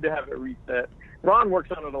 I need to have it reset. Ron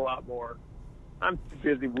works on it a lot more. I'm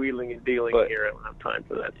too busy wheeling and dealing here. I don't have time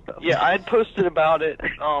for that stuff. Yeah, I had posted about it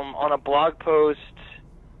on a blog post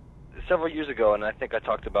several years ago, and I think I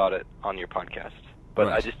talked about it on your podcast. But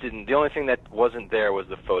I just didn't. The only thing that wasn't there was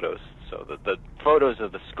the photos. So the photos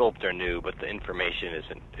of the sculpt are new, but the information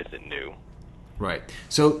isn't new. Right.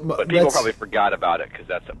 So, but people probably forgot about it because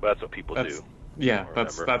that's what people do. Yeah,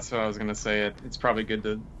 that's what I was gonna say. It's probably good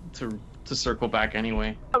to circle back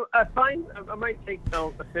anyway. I find I might take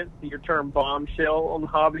no offense to your term bombshell on the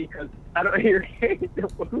hobby, because I don't hear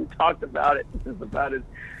who talked about it. This is about it.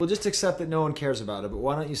 We'll just accept that no one cares about it. But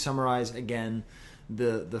why don't you summarize again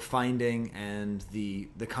the finding and the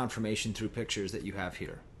confirmation through pictures that you have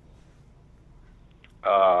here?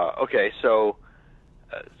 Okay, so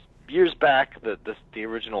years back, the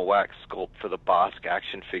original wax sculpt for the Bosk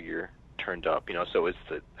action figure turned up. So it's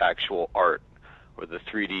the actual art or the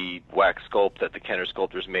 3D wax sculpt that the Kenner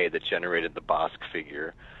sculptors made that generated the Bosk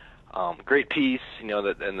figure. Great piece, and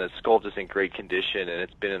the sculpt is in great condition, and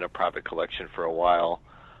it's been in a private collection for a while.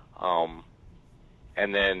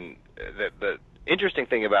 And then the interesting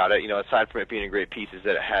thing about it, aside from it being a great piece, is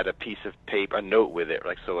that it had a piece of paper, a note with it.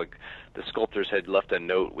 The sculptors had left a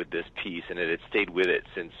note with this piece, and it had stayed with it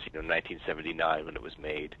since 1979 when it was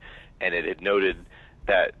made, and it had noted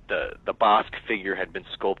that the Bosk figure had been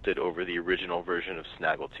sculpted over the original version of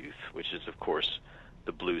Snaggletooth, which is of course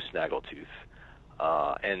the blue Snaggletooth,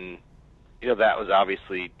 and that was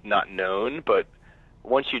obviously not known, but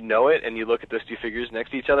once you know it and you look at those two figures next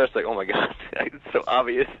to each other, it's like, oh my god, it's so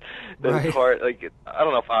obvious. It's hard. I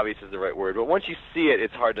don't know if obvious is the right word, but once you see it,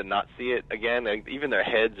 it's hard to not see it again. Even their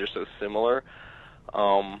heads are so similar.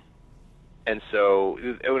 And so,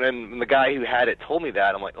 when the guy who had it told me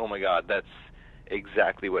that, I'm like, oh my god, that's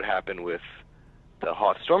exactly what happened with the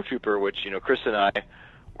Hoth Stormtrooper, which, Chris and I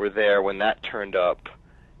were there when that turned up,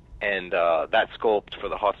 and that sculpt for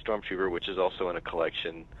the Hoth Stormtrooper, which is also in a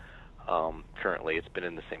collection. Currently, it's been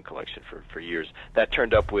in the same collection for years. That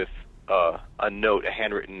turned up with a note, a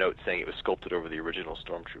handwritten note saying it was sculpted over the original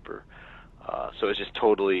Stormtrooper. So it just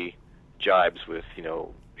totally jibes with,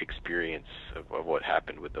 experience of what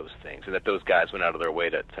happened with those things, and that those guys went out of their way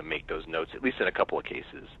to make those notes, at least in a couple of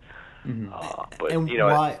cases. Mm-hmm. But and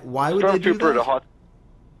why would they do that?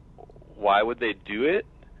 Why would they do it?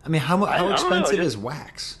 I mean, how expensive is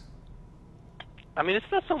wax? I mean,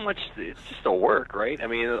 it's not so much, it's just a work, right? I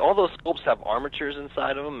mean, all those sculpts have armatures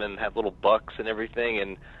inside of them and have little bucks and everything,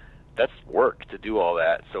 and that's work to do all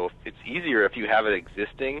that. So it's easier if you have it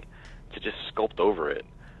existing to just sculpt over it.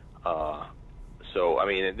 So, I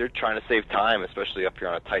mean, they're trying to save time, especially up here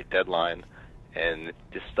on a tight deadline, and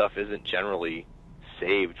this stuff isn't generally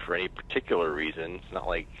saved for any particular reason. It's not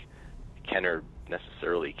like Kenner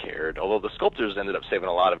necessarily cared, although the sculptors ended up saving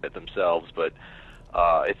a lot of it themselves, but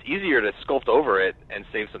it's easier to sculpt over it and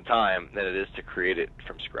save some time than it is to create it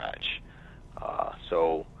from scratch.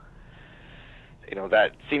 So,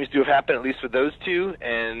 that seems to have happened at least with those two,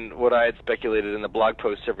 and what I had speculated in the blog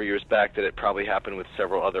post several years back that it probably happened with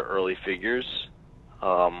several other early figures,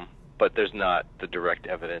 but there's not the direct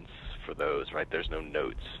evidence for those, right? There's no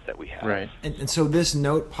notes that we have. Right. And so this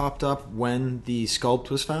note popped up when the sculpt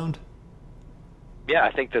was found? Yeah,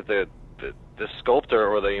 I think that the sculptor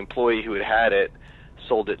or the employee who had it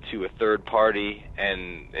sold it to a third party,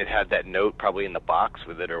 and it had that note probably in the box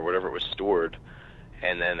with it or whatever it was stored,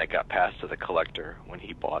 and then it got passed to the collector when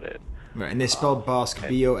he bought it. Right, and they spelled Bosk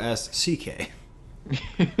B-O-S-C-K.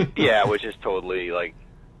 Yeah, which is totally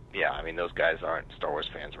yeah, I mean, those guys aren't Star Wars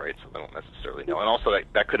fans, right? So they don't necessarily know. And also,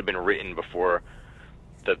 that could have been written before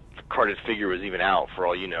the carded figure was even out, for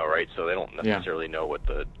all you know, right? So they don't necessarily know what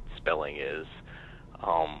the spelling is.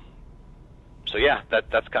 So yeah,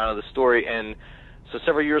 that's kind of the story. And so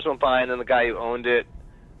several years went by, and then the guy who owned it,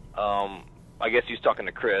 I guess he was talking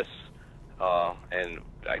to Chris, and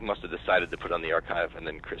I must have decided to put it on the archive. And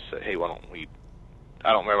then Chris said, "Hey, why don't we?"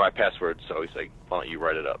 I don't remember my password, so he's like, "Why don't you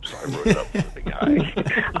write it up?" So I wrote it up for the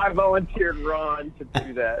guy. I volunteered Ron to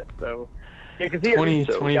do that. So yeah, because he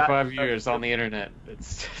 25 years on the internet,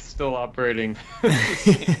 it's still operating.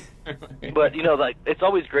 But like, it's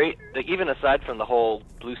always great. Like, even aside from the whole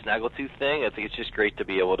blue snaggletooth thing, I think it's just great to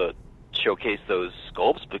be able to showcase those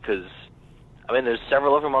sculpts, because I mean, there's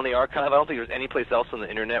several of them on the archive. I don't think there's any place else on the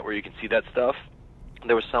internet where you can see that stuff.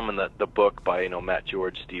 There was some in the book by Matt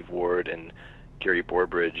George, Steve Ward, and Gary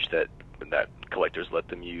Borbridge that collectors let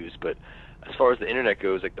them use. But as far as the internet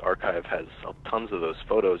goes, like, the archive has tons of those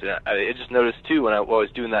photos. And I just noticed too, when I was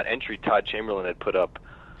doing that entry, Todd Chamberlain had put up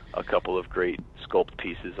a couple of great sculpt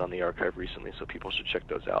pieces on the archive recently, so people should check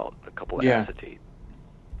those out. A couple of acetate.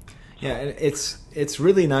 Yeah, it's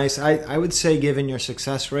really nice. I would say, given your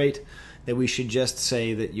success rate, that we should just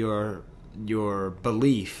say that your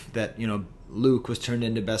belief that Luke was turned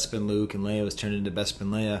into Bespin Luke and Leia was turned into Bespin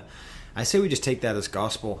Leia, I say we just take that as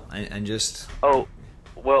gospel and just... Oh,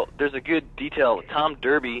 well, there's a good detail. Tom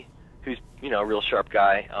Derby, who's a real sharp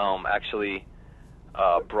guy, actually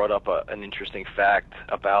brought up an interesting fact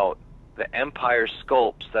about the Empire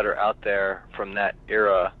sculpts that are out there from that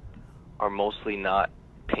era are mostly not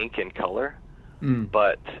pink in color,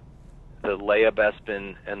 but the Leia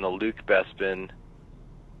Bespin and the Luke Bespin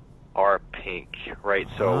are pink, right?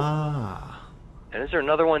 So, and is there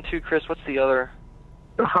another one too, Chris? What's the other?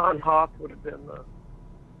 The Han Hoth would have been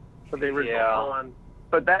the original Han,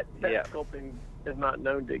 but that sculpting is not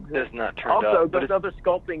known to exist. It's not turned also, up. those other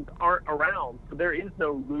sculptings aren't around, so there is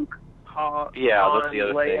no Luke, Han, that's the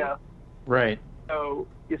other Leia. thing. Right. So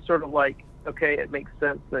it's sort of like, okay, it makes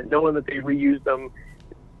sense that knowing that they reused them,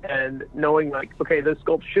 and knowing like, okay, those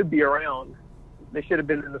sculpts should be around. They should have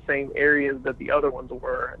been in the same areas that the other ones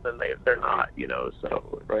were, and then they're not,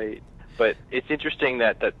 so. Right. But it's interesting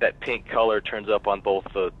that pink color turns up on both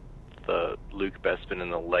the Luke Bespin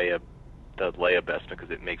and the Leia Bespin,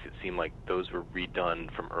 because it makes it seem like those were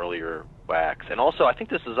redone from earlier wax. And also, I think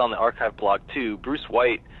this is on the archive blog too. Bruce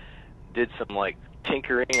White did some like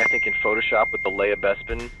tinkering, I think, in Photoshop with the Leia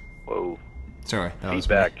Bespin. Whoa. Sorry, that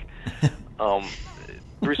feedback. Was me.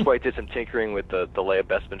 Bruce White did some tinkering with the Leia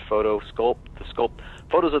Bespin photos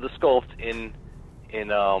of the sculpt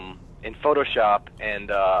in Photoshop,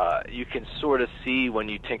 and you can sort of see when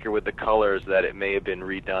you tinker with the colors that it may have been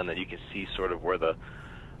redone. That you can see sort of where the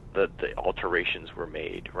alterations were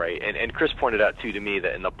made, right? And Chris pointed out too to me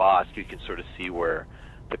that in the Bossk you can sort of see where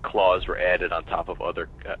the claws were added on top of other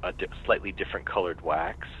slightly different colored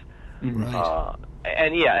wax. Right.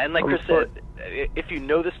 And like Chris said, if you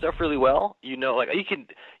know this stuff really well, like you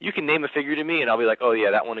can name a figure to me and I'll be like, oh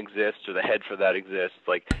yeah, that one exists, or the head for that exists.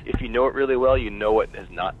 Like, if you know it really well, you know what has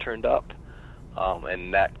not turned up,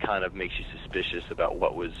 and that kind of makes you suspicious about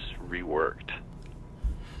what was reworked.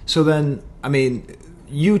 So then, I mean,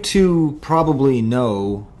 you two probably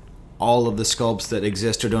know all of the sculpts that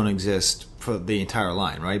exist or don't exist for the entire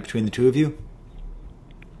line, right? Between the two of you?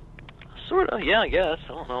 Sort of, yeah, I guess. I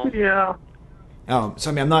don't know. Yeah. So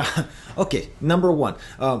I mean, I'm not... Okay, number one.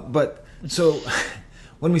 But, so,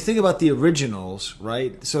 when we think about the originals,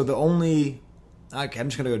 right? So the only... Okay, I'm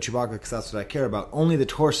just going to go Chewbacca because that's what I care about. Only the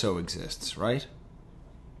torso exists, right?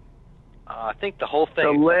 I think the whole thing...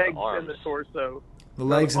 The legs the and the torso. The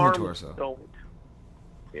legs and the arms torso. Don't.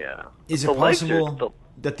 Yeah. Is it The legs possible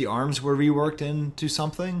that the arms were reworked into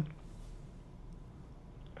something?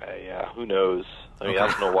 Yeah, who knows? I mean, I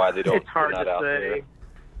don't know why they don't. It's hard put that to out say. there.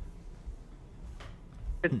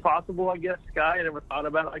 It's possible, I guess, Sky. I never thought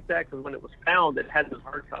about it like that, because when it was found, it had the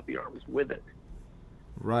hard copy arms with it.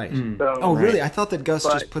 Right. So, Really? I thought that Gus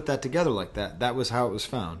just put that together like that. That was how it was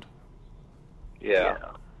found. Yeah.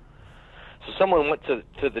 So someone went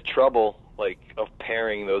to the trouble, like, of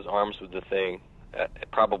pairing those arms with the thing,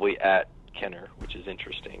 probably at Kenner, which is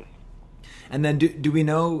interesting. And then do we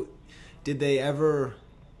know, did they ever,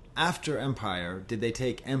 after Empire, did they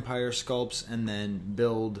take Empire sculpts and then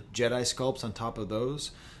build Jedi sculpts on top of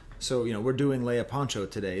those? So, we're doing Leia Poncho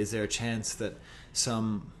today. Is there a chance that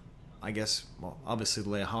some, I guess, well, obviously the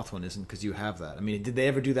Leia Hoth one isn't because you have that. I mean, did they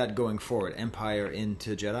ever do that going forward, Empire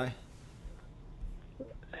into Jedi?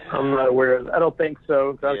 I'm not aware of that. I don't think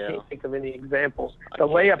so, because I can't think of any examples. The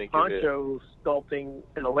Leia Poncho sculpting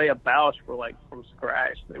and the Leia Bausch were like from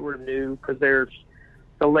scratch. They were new, because the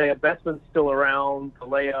Leia Bespin's still around. The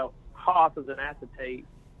Leia Hoth is an acetate.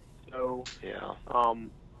 So Yeah.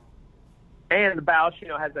 And the Bausch,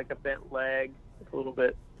 has like a bent leg. It's a little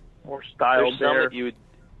bit more styled There's some there. that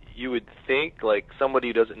you would think, like, somebody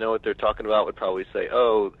who doesn't know what they're talking about would probably say,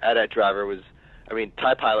 oh, AT-AT Driver was,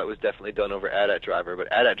 TIE Pilot was definitely done over AT-AT Driver,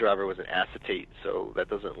 but AT-AT Driver was an acetate, so that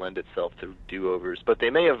doesn't lend itself to do-overs. But they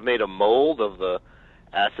may have made a mold of the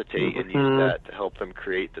acetate and used that to help them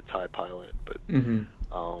create the TIE Pilot. But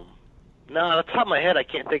no, on the top of my head, I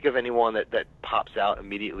can't think of anyone that pops out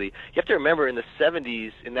immediately. You have to remember, in the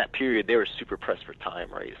 70s, in that period, they were super pressed for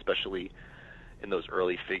time, right? Especially in those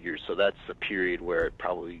early figures. So that's a period where it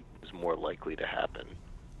probably was more likely to happen.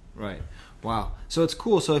 Right. Wow. So it's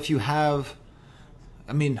cool. So if you have,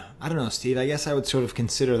 I don't know, Steve, I guess I would sort of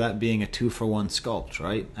consider that being a 2-for-1 sculpt,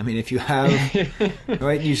 right? If you have,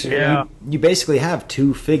 right, you basically have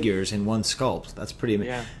 2 figures in one sculpt. That's pretty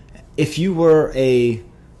amazing. Yeah. If you were a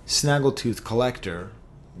Snaggletooth collector,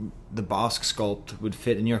 the Bosk sculpt would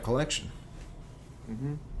fit in your collection.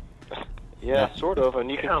 Yeah, sort of. And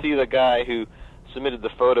you can see the guy who submitted the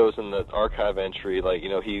photos in the archive entry, like,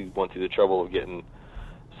 he went through the trouble of getting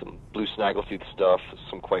some blue Snaggletooth stuff,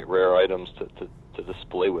 some quite rare items to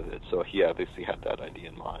display with it. So he obviously had that idea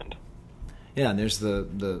in mind. Yeah, and there's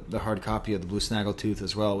the hard copy of the blue Snaggletooth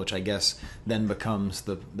as well, which I guess then becomes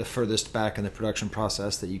the furthest back in the production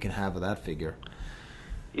process that you can have of that figure.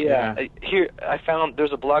 Yeah, here I found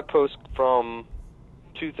there's a blog post from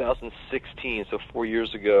 2016, so 4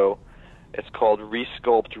 years ago. It's called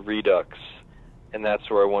Resculpt Redux, and that's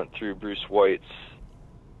where I went through Bruce White's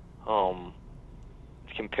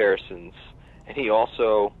comparisons, and he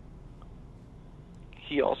also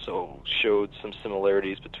showed some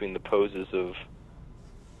similarities between the poses of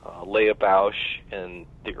Leia Bausch and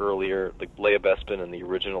the earlier, like Leia Bespin and the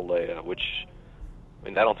original Leia, which, I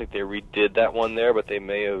don't think they redid that one there, but they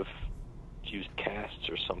may have used casts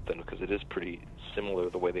or something, because it is pretty similar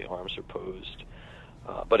the way the arms are posed.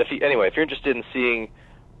 But if you're interested in seeing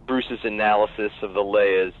Bruce's analysis of the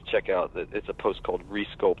Leias, check out that it's a post called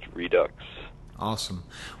Resculpt Redux. Awesome.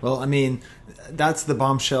 Well, that's the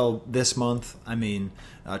bombshell this month.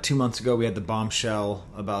 2 months ago we had the bombshell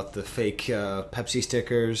about the fake Pepsi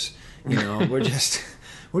stickers.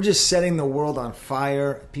 We're just setting the world on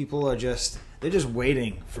fire. People are they're just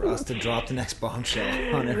waiting for us to drop the next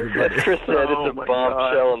bombshell on everybody. Chris said it's a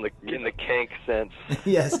bombshell in the kank sense.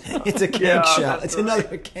 Yes, it's a kank shell. It's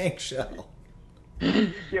another kank shell.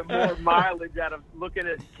 Get more mileage out of looking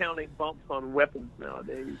at counting bumps on weapons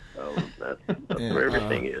nowadays. So that's where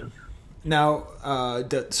everything is. Now,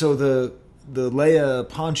 so the Leia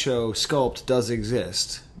poncho sculpt does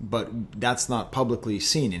exist, but that's not publicly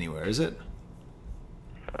seen anywhere, is it?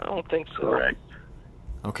 I don't think so. Correct.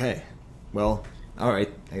 Okay. Well, all right,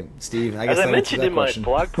 Steve. I guess as I mentioned in question. my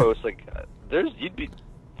blog post,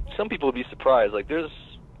 some people would be surprised. Like, there's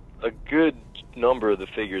a good number of the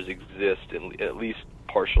figures exist in at least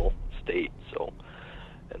partial state. So,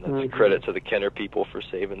 and that's a credit to the Kenner people for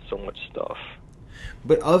saving so much stuff.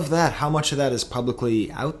 But of that, how much of that is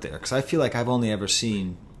publicly out there? Because I feel like I've only ever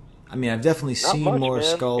seen. I've definitely seen more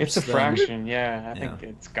sculpts. It's a fraction, I think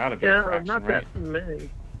it's got to be a fraction, not right? that many.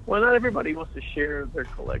 Well, not everybody wants to share their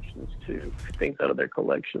collections too, things out of their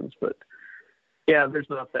collections, but yeah, there's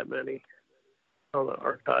not that many on the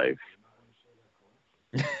archive.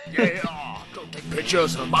 Yeah, go take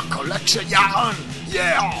pictures of my collection, yeah.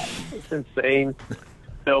 Yeah. It's insane.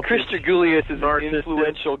 Chris Tergulius is an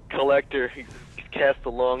influential collector. He's cast a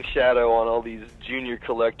long shadow on all these junior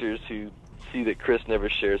collectors who see that Chris never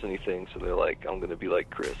shares anything, so they're like, I'm going to be like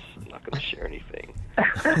Chris. I'm not going to share anything.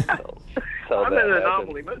 I'm an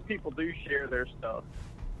anomaly. Most people do share their stuff,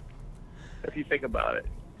 if you think about it.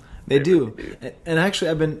 They do. And actually,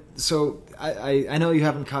 I know you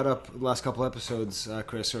haven't caught up the last couple episodes,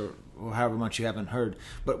 Chris, or however much you haven't heard,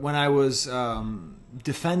 but when I was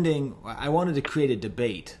defending, I wanted to create a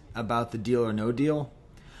debate about the Deal or No Deal,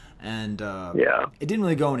 and it didn't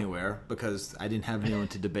really go anywhere because I didn't have anyone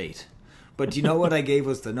to debate. But do you know what I gave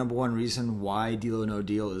was the number one reason why Deal or No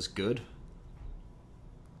Deal is good?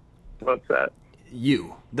 What's that?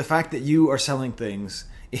 You. The fact that you are selling things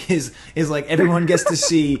is like everyone gets to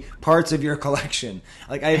see parts of your collection.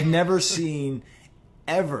 Like, I've never seen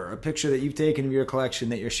ever a picture that you've taken of your collection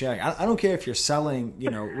that you're sharing. I don't care if you're selling,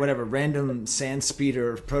 whatever, random sand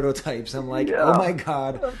speeder prototypes. I'm like, oh my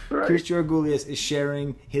God, right. Chris Georgoulias is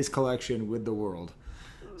sharing his collection with the world.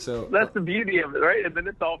 So that's the beauty of it, right? And then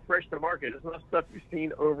it's all fresh to market. It's not stuff you've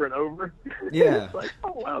seen over and over. Yeah. It's like,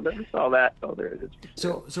 oh wow, never saw that. Oh, there it is.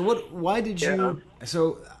 So why did you?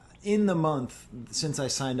 So in the month since I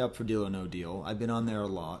signed up for Deal or No Deal, I've been on there a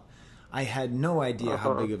lot. I had no idea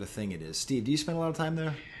how big of a thing it is. Steve, do you spend a lot of time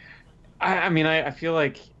there? I feel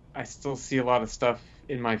like I still see a lot of stuff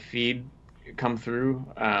in my feed come through.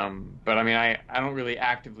 But I mean, I don't really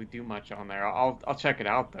actively do much on there. I'll check it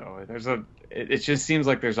out though. It just seems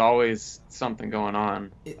like there's always something going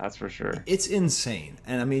on. That's for sure. It's insane.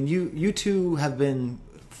 And I mean, you two have been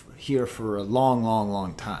here for a long, long,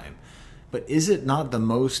 long time. But is it not the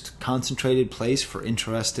most concentrated place for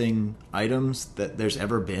interesting items that there's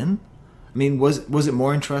ever been? I mean, was it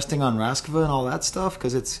more interesting on Raskova and all that stuff?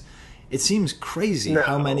 Because it seems crazy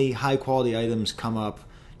how many high quality items come up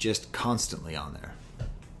just constantly on there.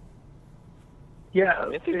 Yeah, I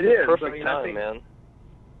think it it's is. a perfect time, man.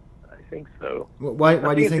 I think so.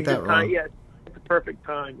 Why do you think that, Ron? Yeah, it's a perfect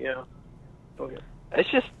time. Yeah. Oh, yeah. It's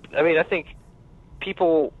just, I mean, I think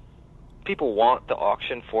people want the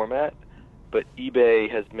auction format, but eBay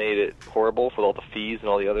has made it horrible for all the fees and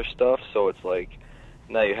all the other stuff. So it's like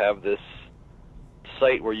now you have this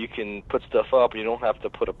site where you can put stuff up and you don't have to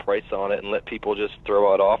put a price on it and let people just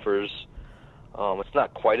throw out offers. It's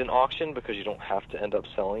not quite an auction because you don't have to end up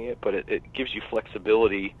selling it, but it gives you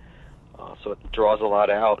flexibility, so it draws a lot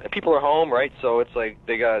out. And people are home, right? So it's like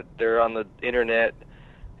they're on the internet.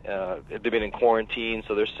 They've been in quarantine,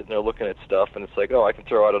 so they're sitting there looking at stuff, and it's like, oh, I can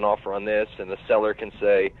throw out an offer on this, and the seller can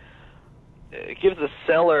say, it gives the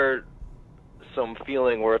seller some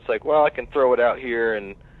feeling where it's like, well, I can throw it out here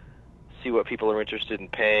and see what people are interested in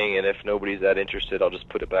paying, and if nobody's that interested, I'll just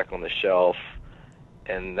put it back on the shelf.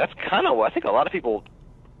 And that's kind of what I think a lot of people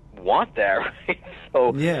want that, right?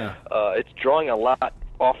 So yeah, it's drawing a lot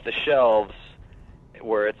off the shelves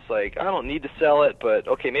where it's like, I don't need to sell it, but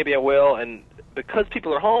okay, maybe I will. And because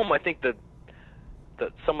people are home, I think that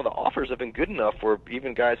some of the offers have been good enough where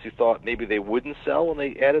even guys who thought maybe they wouldn't sell when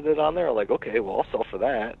they added it on there are like, okay, well, I'll sell for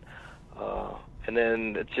that. And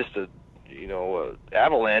then it's just a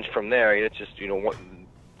avalanche from there. It's just,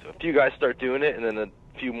 a few guys start doing it, and then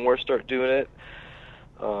a few more start doing it.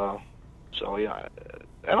 So yeah,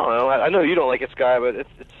 I don't know. I know you don't like it, Sky, but it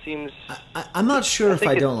seems. I'm not sure if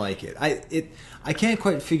I don't like it. I can't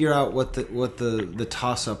quite figure out what the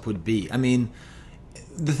toss up would be. I mean,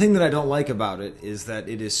 the thing that I don't like about it is that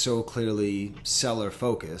it is so clearly seller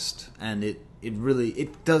focused, and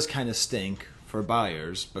it does kind of stink for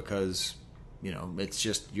buyers because it's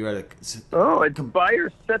just you're at a. It's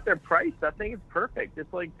buyers set their price. I think it's perfect.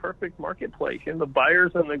 It's like perfect marketplace, and the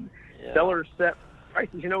buyers and the sellers set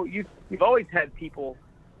prices. You've always had people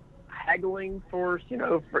haggling for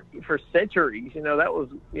centuries. That was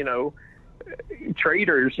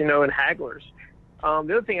traders, and hagglers. The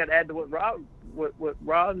other thing I'd add to what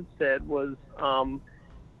Ron said was,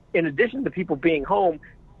 in addition to people being home,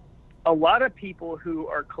 a lot of people who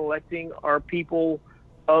are collecting are people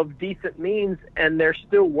of decent means, and they're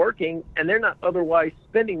still working, and they're not otherwise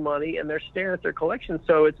spending money, and they're staring at their collection.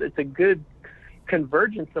 So it's a good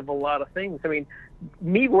convergence of a lot of things. I mean,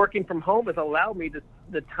 me working from home has allowed me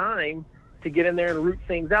the time to get in there and root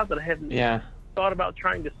things out that I hadn't thought about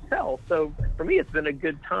trying to sell. So for me, it's been a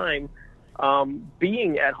good time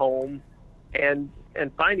being at home and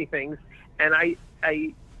finding things. And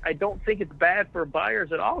I don't think it's bad for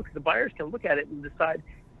buyers at all, because the buyers can look at it and decide.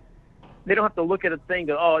 They don't have to look at a thing and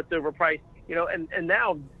go, oh, it's overpriced, and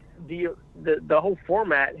now the whole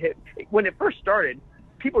format when it first started,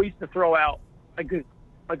 people used to throw out a good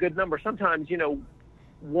number. Sometimes,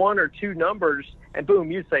 one or two numbers, and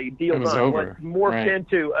boom, you say deal done. Let's morph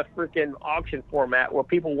into a freaking auction format where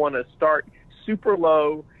people want to start super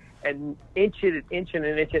low and inch it.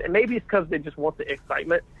 And maybe it's because they just want the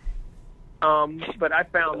excitement. But I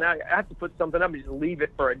found now I have to put something up and just leave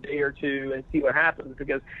it for a day or two and see what happens,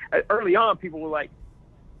 because early on people were like,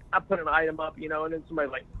 I put an item up, and then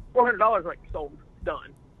somebody's like, $400, like, sold,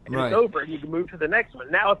 done. And it's over, and you can move to the next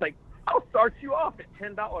one. Now it's like, I'll start you off at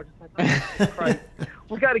 $10. It's like, oh, Christ.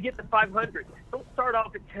 We got to get to $500. Don't start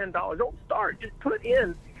off at $10. Don't start. Just put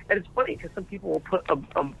in. And it's funny because some people will put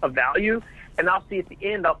a value, and I'll see at the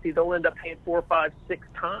end, they'll end up paying 4, 5, 6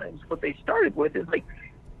 times what they started with. It's like,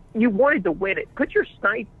 you wanted to win it. Put your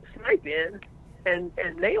snipe in and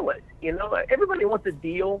nail it. Everybody wants a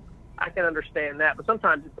deal. I can understand that, but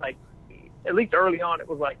sometimes it's like, at least early on, it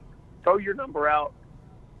was like, throw your number out,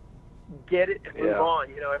 get it, and move on.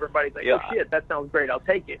 Everybody's like, oh shit, that sounds great, I'll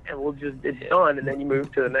take it, and it's done, and then you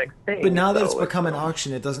move to the next thing. But now that it's become an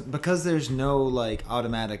auction, it doesn't, because there's no like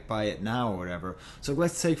automatic buy it now or whatever. So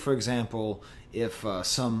let's take, for example, if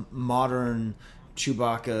some modern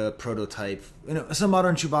Chewbacca prototype, some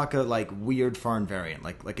modern Chewbacca like weird foreign variant,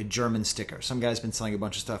 like a German sticker. Some guy's been selling a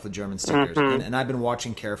bunch of stuff with German stickers, and I've been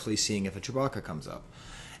watching carefully, seeing if a Chewbacca comes up,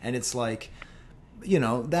 and it's like,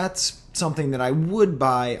 that's something that I would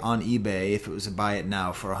buy on eBay if it was a buy it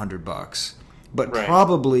now for $100. but Right.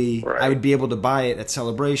 probably Right. I would be able to buy it at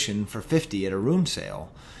Celebration for 50 at a room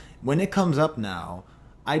sale. When it comes up now,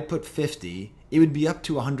 I'd put 50. It would be up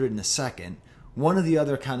to 100 in a second. One of the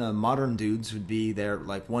other kind of modern dudes would be there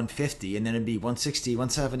like 150, and then it'd be 160,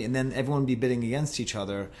 170, and then everyone would be bidding against each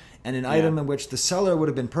other. And an item in which the seller would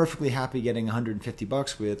have been perfectly happy getting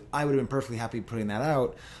 $150 with, I would have been perfectly happy putting that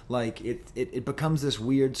out. Like it becomes this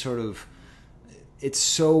weird sort of, it's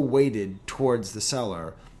so weighted towards the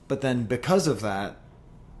seller. But then because of that,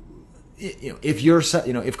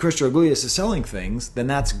 if Christopher Aguilius is selling things, then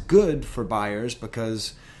that's good for buyers,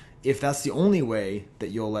 because if that's the only way that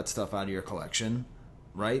you'll let stuff out of your collection,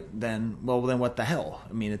 right? Then what the hell?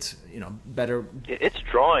 I mean, it's better. It's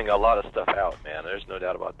drawing a lot of stuff out, man. There's no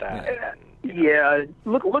doubt about that. Yeah,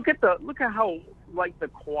 look at how like the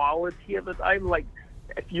quality of it. I'm like,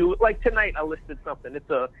 if you like tonight, I listed something.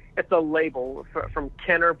 It's a label from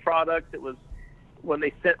Kenner Products. It was when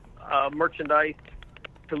they sent merchandise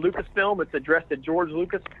to Lucasfilm. It's addressed to George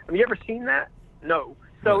Lucas. Have you ever seen that? No.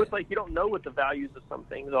 So It's like you don't know what the values of some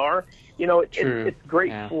things are. It's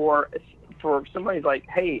great for somebody like,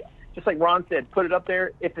 hey, just like Ron said, put it up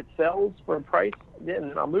there. If it sells for a price,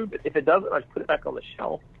 then I'll move it. If it doesn't, I'll just put it back on the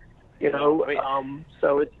shelf.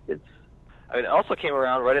 So it's. I mean, it also came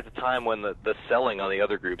around right at the time when the selling on the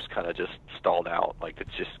other groups kind of just stalled out. Like,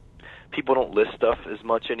 it's just, people don't list stuff as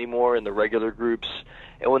much anymore in the regular groups.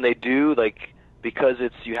 And when they do, like, because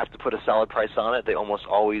you have to put a solid price on it, they almost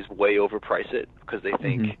always way overprice it because they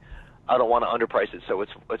think, I don't want to underprice it, so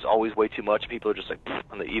it's always way too much. People are just like,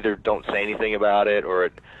 and they either don't say anything about it or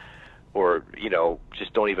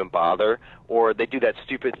just don't even bother, or they do that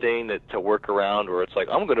stupid thing to work around where it's like,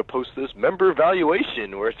 I'm going to post this member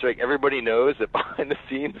valuation, where it's like everybody knows that behind the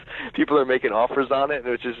scenes people are making offers on it,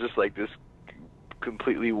 which is just like this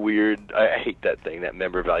completely weird. I hate that thing, that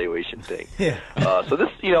member valuation thing. Yeah. So this,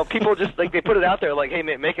 people just like, they put it out there like, hey,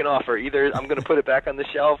 make an offer. Either I'm going to put it back on the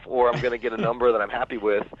shelf or I'm going to get a number that I'm happy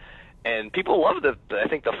with. And people love I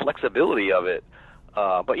think the flexibility of it.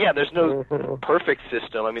 But yeah, there's no perfect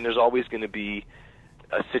system. I mean, there's always going to be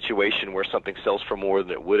a situation where something sells for more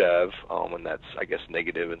than it would have, and that's, I guess,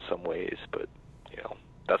 negative in some ways. But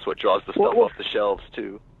that's what draws the stuff off the shelves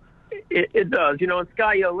too. It does, and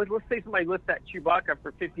Sky, let's say somebody lists that Chewbacca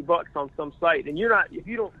for $50 on some site, and if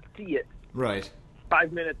you don't see it, right,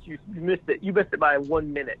 5 minutes, you missed it. You missed it by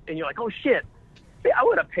 1 minute, and you're like, oh shit, I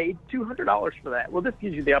would have paid $200 for that. Well, this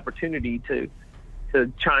gives you the opportunity to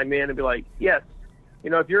chime in and be like, yes,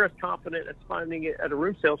 if you're as confident as finding it at a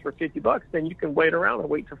room sales for $50, then you can wait around and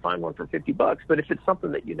wait to find one for $50. But if it's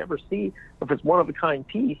something that you never see, if it's one of a kind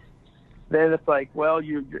piece, then it's like, well,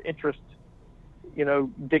 your interest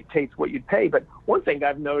dictates what you'd pay. But one thing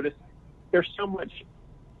I've noticed, there's so many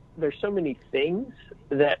things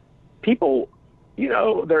that people,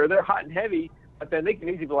 they're hot and heavy, but then they can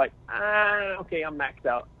easily be like, okay, I'm maxed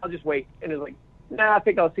out. I'll just wait. And it's like, I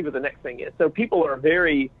think I'll see what the next thing is. So people are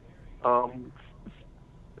very,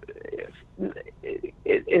 there's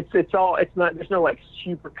no like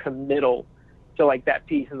super committal to like that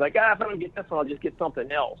piece. It's like, if I don't get this one, I'll just get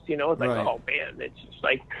something else. It's like, right. Oh man, it's just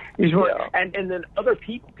like, and then other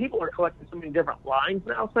people are collecting so many different lines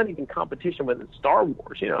now. It's not even competition within Star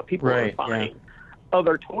Wars. People are buying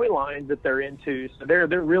other toy lines that they're into. So they're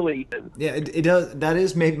really it does. That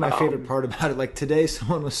is maybe my favorite part about it. Like today,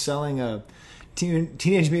 someone was selling a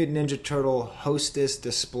Teenage Mutant Ninja Turtle Hostess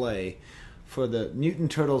display for the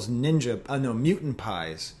Mutant Turtles Mutant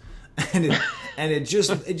Pies. And it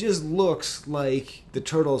just looks like the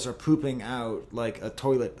turtles are pooping out like a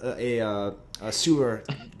toilet, a sewer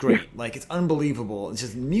grate. Like, it's unbelievable. It's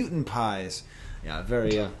just mutant pies. Yeah,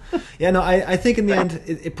 very. I think in the end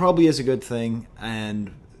it probably is a good thing,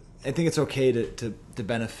 and I think it's okay to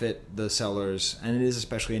benefit the sellers, and it is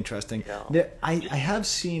especially interesting. Yeah. I have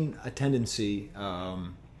seen a tendency.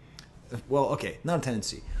 Not a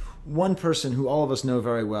tendency. One person who all of us know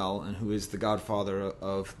very well, and who is the godfather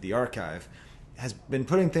of the archive, has been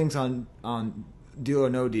putting things on Deal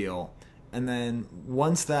or No Deal, and then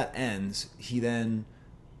once that ends, he then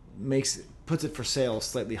puts it for sale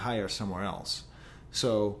slightly higher somewhere else.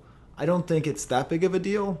 So I don't think it's that big of a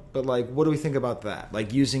deal, but like, what do we think about that?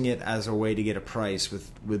 Like, using it as a way to get a price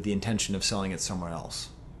with the intention of selling it somewhere else.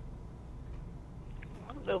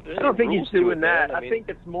 I don't think he's doing that. I think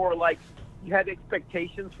it's more like, you had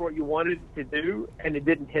expectations for what you wanted it to do, and it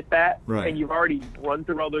didn't hit that. Right. And you've already run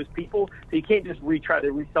through all those people, so you can't just try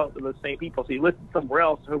to resell it to those same people. So you list it somewhere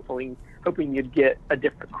else, hoping you'd get a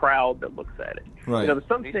different crowd that looks at it. Right. There's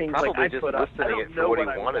some things like I put up, I don't know what he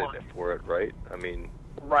wanted it for it, right? I mean,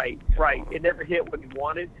 right. It never hit what he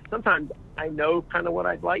wanted. Sometimes I know kind of what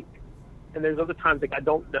I'd like, and there's other times like I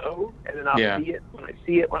don't know, and then I'll Yeah.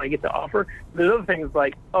 see it when I get the offer. There's other things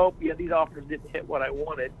like, oh yeah, these offers didn't hit what I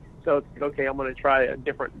wanted, so it's like, okay, I'm going to try a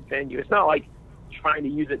different venue. It's not like trying to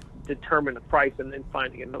use it to determine the price and then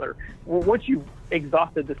finding another. Well, once you've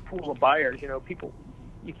exhausted this pool of buyers, people,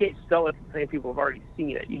 you can't sell it to the same people who've already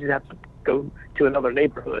seen it. You just have to go to another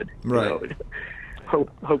neighborhood. Right. Hope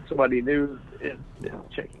somebody new is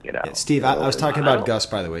checking it out. Yeah, Steve, I was talking about Gus,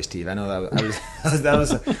 by the way, Steve. I know that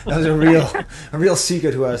was a real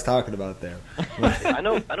secret who I was talking about there. I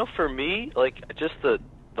know for me, like, just the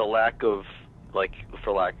lack of, like,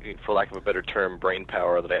 for lack of a better term, brain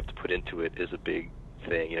power that I have to put into it is a big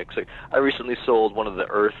thing. 'Cause I recently sold one of the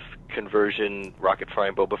Earth conversion rocket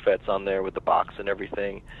frying Boba Fett's on there with the box and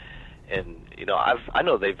everything. And I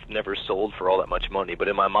know they've never sold for all that much money, but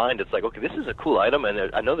in my mind it's like, okay, this is a cool item,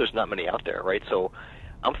 and I know there's not many out there, right? So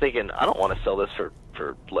I'm thinking I don't want to sell this for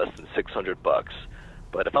less than $600.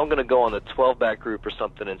 But if I'm going to go on the 12-back group or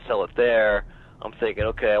something and sell it there, I'm thinking,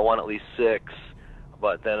 okay, I want at least 6.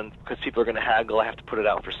 But then because people are going to haggle, I have to put it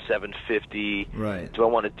out for $750. Right. Do I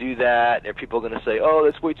want to do that? Are people going to say, oh,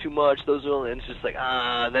 that's way too much? Those are only, and it's just like,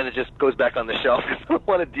 and then it just goes back on the shelf. I don't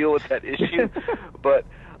want to deal with that issue. But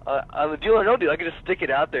on the deal or no deal, I can just stick it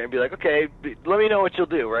out there and be like, okay, let me know what you'll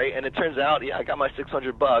do, right? And it turns out, yeah, I got my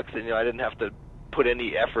 $600, and I didn't have to put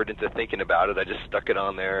any effort into thinking about it. I just stuck it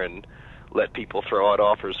on there and let people throw out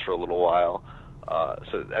offers for a little while.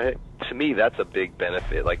 To me, that's a big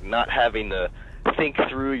benefit, like not having to think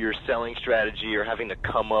through your selling strategy or having to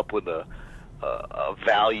come up with a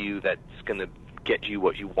value that's going to get you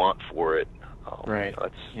what you want for it. Right.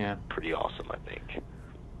 That's pretty awesome, I think.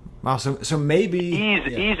 Wow, so maybe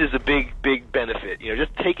ease is a big benefit.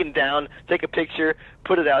 Just take a picture,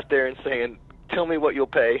 put it out there, and saying, "Tell me what you'll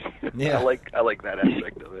pay." Yeah. I like that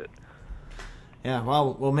aspect of it. Yeah,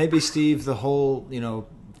 well, maybe Steve, the whole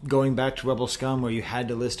going back to Rebel Scum, where you had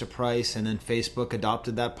to list a price, and then Facebook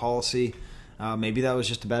adopted that policy. Maybe that was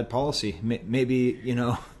just a bad policy. Maybe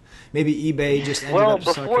eBay just ended up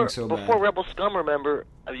sucking so bad. Before Rebel Scum, remember,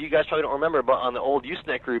 you guys probably don't remember, but on the old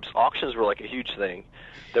Usenet groups, auctions were like a huge thing.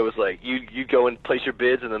 There was like you'd go and place your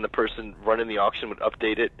bids, and then the person running the auction would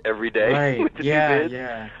update it every day right. with the new bids.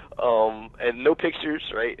 Yeah. And no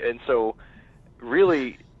pictures, right? And so,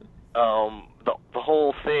 really, the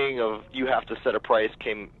whole thing of you have to set a price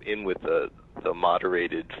came in with the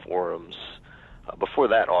moderated forums. Before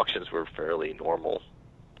that, auctions were fairly normal.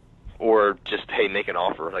 Or just, hey, make an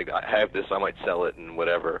offer. Like, I have this, I might sell it, and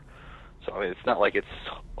whatever. So, I mean, it's not like it's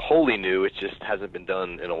wholly new. It just hasn't been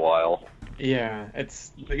done in a while. Yeah,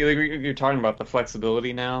 it's you're talking about the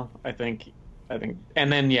flexibility now. I think,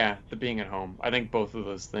 and then the being at home. I think both of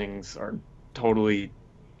those things are totally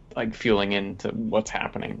like fueling into what's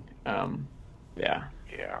happening. Yeah.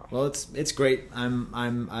 Well, it's great. I'm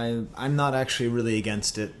not actually really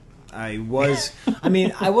against it. I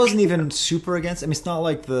wasn't even super against it. I mean, it's not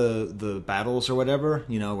like the battles or whatever,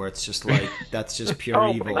 where it's just like, that's just pure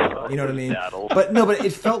evil. God, you know what I mean? Battles. But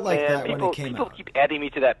it felt like that when it came out. People keep adding me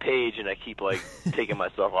to that page, and I keep, like, taking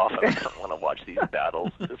myself off. I don't want to watch these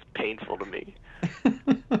battles. It's painful to me.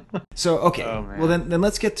 So, okay. Oh, well, then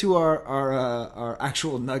let's get to our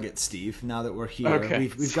actual nugget, Steve, now that we're here. Okay.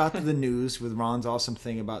 We've got to the news with Ron's awesome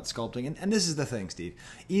thing about sculpting. And this is the thing, Steve.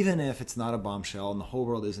 Even if it's not a bombshell and the whole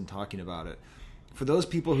world isn't talking about it, for those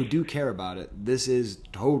people who do care about it, this is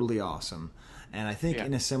totally awesome. And I think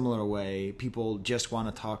in a similar way, people just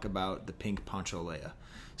want to talk about the pink poncho Leia.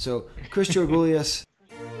 So, Chris Georgoulias.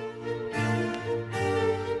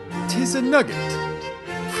 'Tis a nugget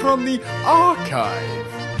from the archive.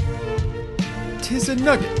 'Tis a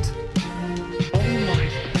nugget. Oh my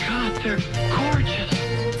God, they're gorgeous.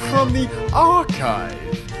 From the archive.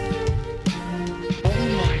 Oh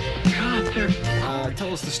my God, they're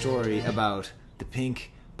Tell us the story about the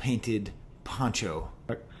pink painted poncho.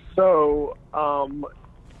 So,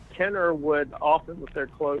 Kenner would often with their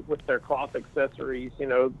cloth accessories,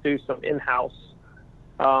 do some in-house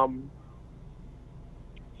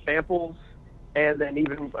samples, and then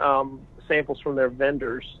even samples from their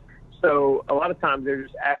vendors. So a lot of times they're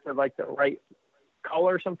just after like the right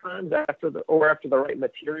color, sometimes after the right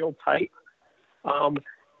material type.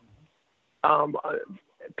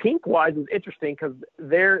 Pink wise is interesting because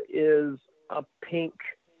there is a pink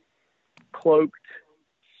cloaked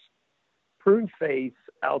prune face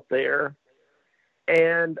out there,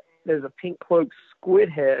 and there's a pink cloaked squid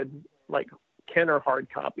head, like Kenner hard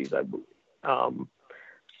copies.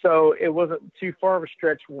 So it wasn't too far of a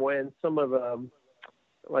stretch when some of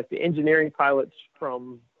the engineering pilots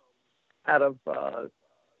from out of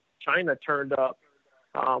China turned up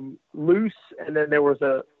loose, and then there was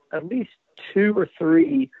at least 2 or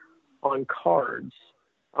 3 on cards.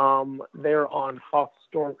 They're on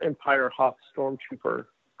Empire Hoth Stormtrooper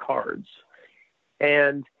cards.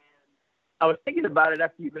 And I was thinking about it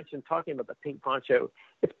after you mentioned talking about the pink poncho.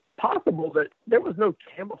 It's possible that there was no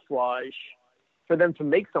camouflage for them to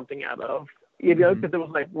make something out of, you know, because it was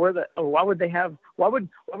like, why would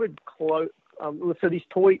so these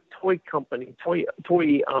toy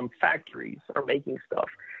factories are making stuff.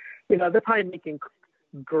 You know, they're probably making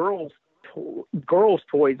girls'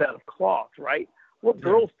 toys out of cloth, right? What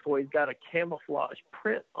girls' toys got a camouflage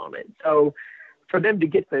print on it? So for them to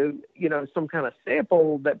get some kind of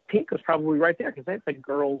sample, that pink was probably right there because that's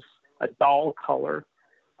a doll color.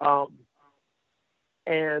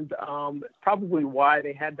 And probably why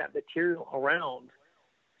they had that material around.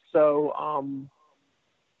 So,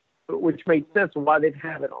 which made sense why they'd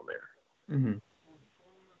have it on there. Mm-hmm.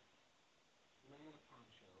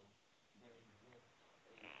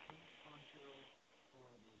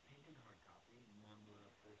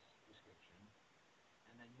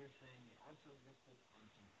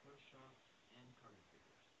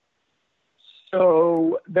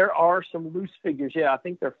 So there are some loose figures. Yeah, I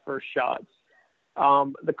think they're first shots.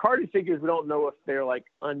 The carded figures, we don't know if they're like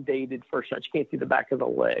undated first shots. You can't see the back of the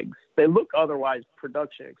legs. They look otherwise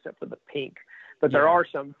production except for the pink. But there are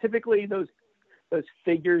some. Typically, those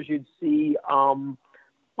figures you'd see on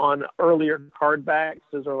earlier card backs.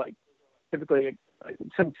 Those are like typically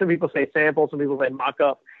some people say sample, some people say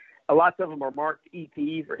mock-up. Lots of them are marked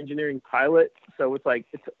EP for engineering pilot. So it's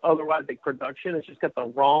otherwise like production. It's just got the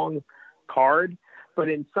wrong card. But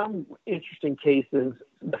in some interesting cases,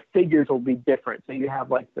 the figures will be different. So you have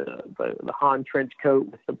like the Han trench coat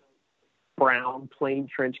with the brown plain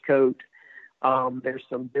trench coat. There's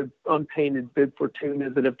some unpainted bib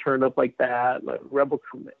Fortunas that have turned up like that, like Rebel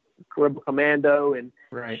Commando, and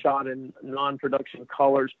shot in non-production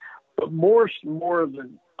colors. But more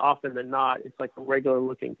than often than not, it's like a regular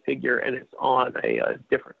looking figure, and it's on a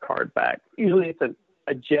different card back. Usually it's a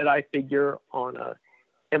Jedi figure on a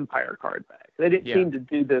Empire card back. They didn't seem to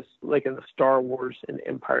do this like in the Star Wars and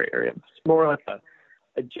Empire area. It's more like a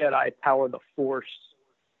Jedi Power of the Force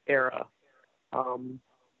era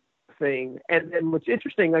thing. And then what's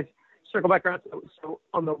interesting, I circle back around. So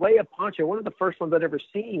on the Leia poncho, one of the first ones I'd ever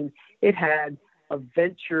seen, it had a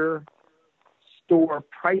Venture store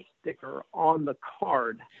price sticker on the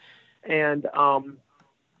card. And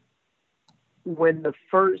when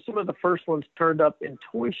some of the first ones turned up in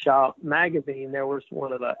Toy Shop magazine, there was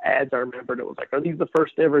one of the ads I remembered. It was like, are these the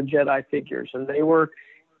first ever Jedi figures? And they were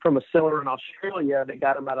from a seller in Australia that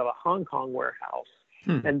got them out of a Hong Kong warehouse.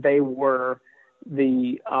 And they were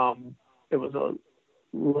it was a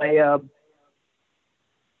Leia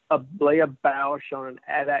Bausch on an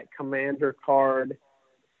AT-AT Commander card,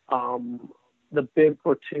 the bib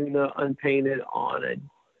Fortuna unpainted on an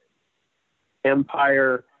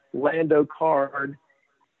Empire Lando card,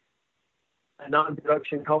 a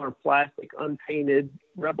non-production color plastic unpainted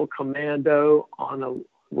Rebel Commando on a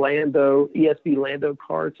ESB Lando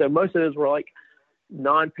card. So most of those were like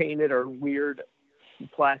non-painted or weird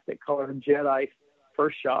plastic colored Jedi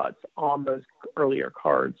first shots on those earlier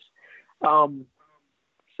cards.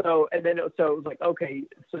 So it was like, okay,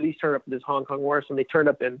 so these turned up in this Hong Kong warehouse and they turned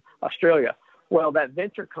up in Australia. Well, that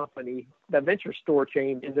Venture company, that Venture store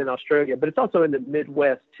chain is in Australia, but it's also in the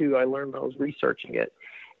Midwest too. I learned when I was researching it.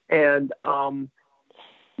 And,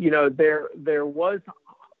 there was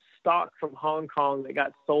stock from Hong Kong that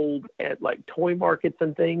got sold at like toy markets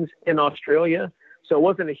and things in Australia. So it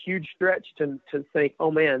wasn't a huge stretch to think, oh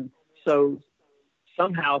man, so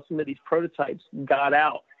somehow some of these prototypes got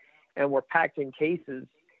out and were packed in cases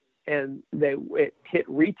and it hit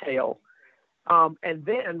retail. And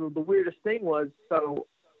then the weirdest thing was,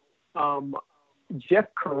 Jeff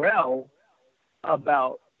Carell,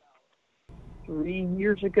 about 3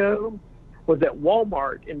 years ago, was at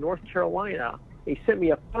Walmart in North Carolina. He sent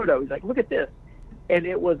me a photo. He's like, look at this. And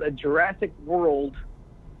it was a Jurassic World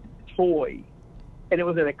toy. And it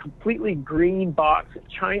was in a completely green box with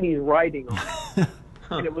Chinese writing on it.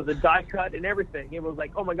 And it was a die cut and everything. It was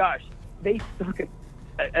like, oh my gosh, they stuck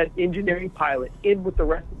an engineering pilot in with the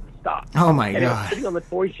rest of the stock. Oh my God. It was God. sitting on the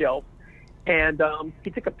toy shelf. And he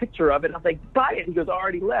took a picture of it. And I was like, buy it. He goes, I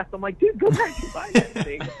already left. I'm like, dude, go back and buy that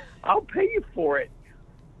thing. I'll pay you for it.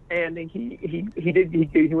 And then he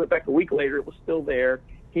went back a week later. It was still there.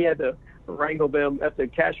 He had to wrangle them at the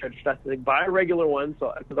cash register. I said, buy a regular one,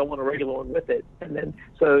 because I want a regular one with it. And then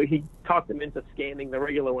so he talked them into scanning the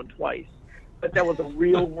regular one twice. But that was a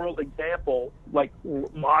real world example, like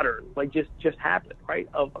modern, like just happened, right?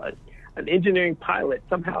 Of an engineering pilot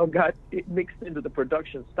somehow got it mixed into the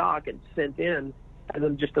production stock and sent in as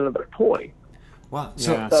just another toy. Wow.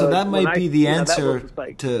 Yeah. So that might be the that answer was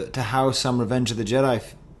like- to how some Revenge of the Jedi,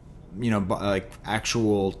 like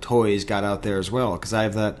actual toys got out there as well. Because I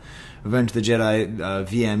have that Revenge of the Jedi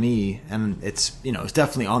VME, and it's it's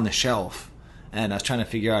definitely on the shelf. And I was trying to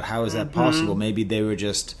figure out how is that possible. Maybe they were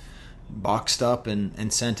just boxed up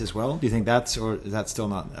and sent as well. Do you think or is that still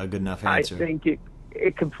not a good enough answer? I think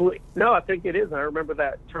it completely. No, I think it is. I remember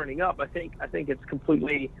that turning up. I think it's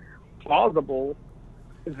completely plausible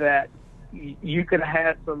that you could have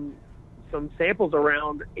had some samples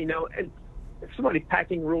around. And if somebody's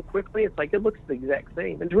packing real quickly, it's like it looks the exact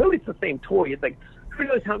same. And really, it's the same toy. It's like who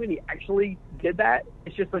knows how many actually did that?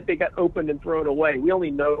 It's just like they got opened and thrown away. We only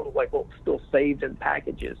know like what's still saved in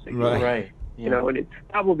packages. Right. Yeah. And it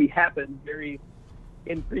probably happened very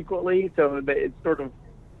infrequently. So that it's sort of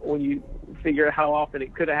when you figure out how often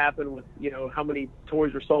it could have happened with how many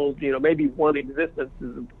toys were sold. Maybe one in existence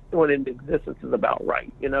is about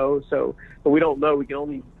right. So but we don't know. We can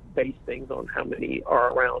only base things on how many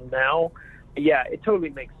are around now. Yeah, it totally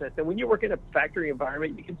makes sense. And when you work in a factory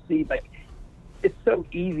environment, you can see like it's so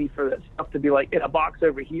easy for that stuff to be like in a box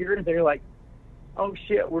over here. They're like, oh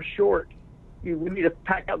shit, we're short. We need to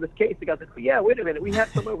pack out this case. The guy's like, yeah, wait a minute, we have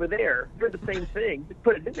some over there. They're the same thing. Just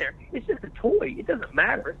put it in there. It's just a toy. It doesn't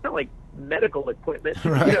matter. It's not like medical equipment,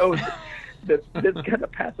 Right. that's going to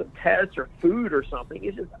pass a test or food or something.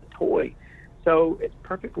 It's just a toy. So it's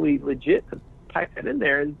perfectly legit to pack that in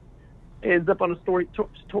there, and it ends up on a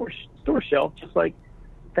store shelf, just like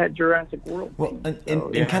that Jurassic World. Well, thing.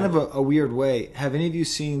 in kind of a weird way, have any of you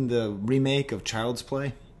seen the remake of Child's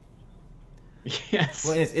Play? Yes.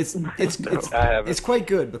 Well, it's quite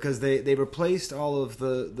good because they replaced all of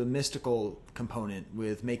the mystical component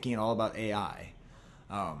with making it all about AI.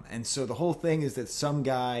 And so the whole thing is that some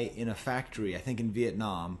guy in a factory, I think in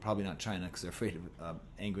Vietnam, probably not China because they're afraid of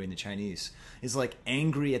angering the Chinese, is like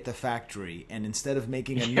angry at the factory, and instead of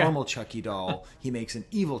making a normal Chucky doll, he makes an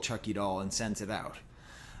evil Chucky doll and sends it out.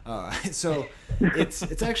 So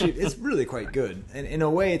it's really quite good, and in a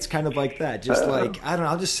way it's kind of like that. Just like I don't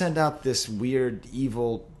know, I'll just send out this weird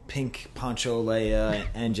evil pink poncho Leia,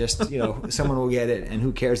 and just someone will get it, and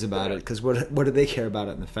who cares about it? Because what do they care about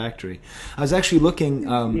it in the factory? I was actually looking.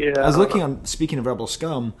 I was looking on. Speaking of Rebel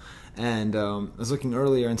Scum, and I was looking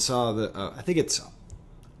earlier and saw that I think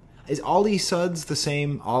is Ollie Suds the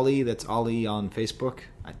same Ollie that's Ollie on Facebook?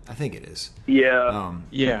 I think it is. Yeah.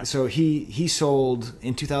 Yeah. So he sold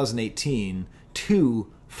in 2018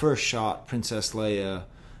 2 first shot Princess Leia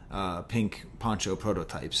pink poncho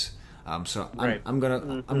prototypes. So I'm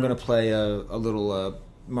gonna play a little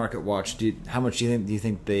market watch. How much do you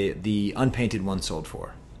think the unpainted one sold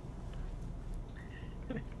for?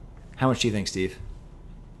 How much do you think, Steve?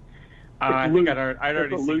 I think I'd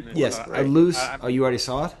already seen it. Yes, so a loose. You already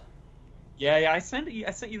saw it? Yeah. I sent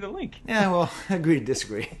you the link. Yeah, well, agree to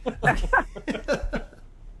disagree.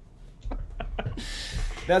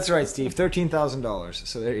 That's right, Steve. $13,000.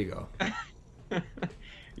 So there you go.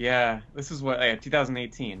 Yeah, this is what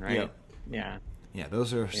 2018, right? Yep. Yeah. Yeah,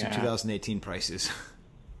 those are some 2018 prices.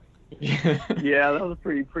 Yeah, that was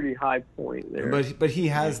a pretty high point there. But he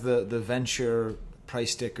has the Venture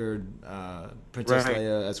price stickered Princess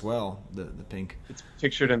Leia as well, the pink. It's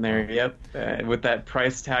pictured in there. Yep, with that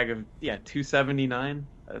price tag of $279.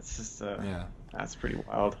 That's just that's pretty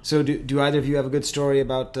wild. So do either of you have a good story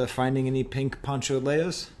about finding any pink poncho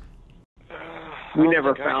Leias? We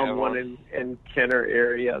never found one in Kenner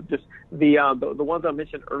area. Just the ones I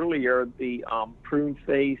mentioned earlier, the prune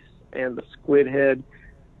face and the squid head.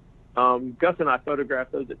 Gus and I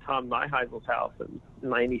photographed those at Tom Nyheisel's house in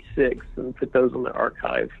 '96 and put those on the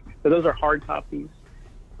archive. So those are hard copies.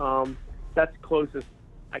 That's closest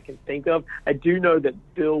I can think of. I do know that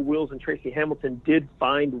Bill Wills and Tracy Hamilton did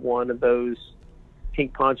find one of those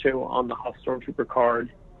pink poncho on the Hoth Stormtrooper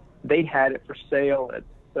card. They had it for sale at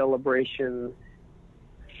Celebration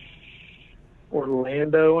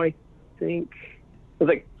Orlando, I think. It was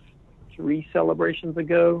like 3 celebrations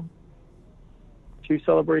ago. 2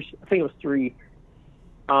 celebrations. I think it was 3.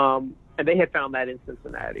 And they had found that in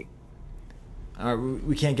Cincinnati.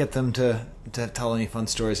 We can't get them to tell any fun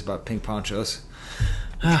stories about pink ponchos.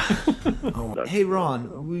 Hey,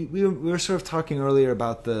 Ron, we were sort of talking earlier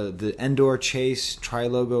about the Endor Chase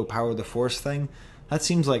Tri-Logo Power of the Force thing. That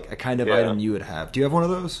seems like a kind of item you would have. Do you have one of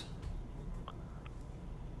those?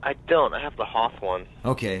 I don't. I have the Hoth one.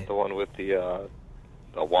 Okay. The one with the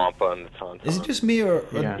Wampa and the Tauntaun. Is it just me or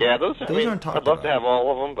yeah, those aren't talked I'd love about. to have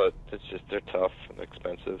all of them, but it's just they're tough and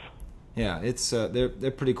expensive. Yeah, it's they're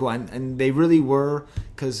pretty cool, and they really were,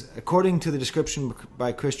 because according to the description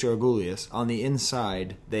by Chris Georgoulias, on the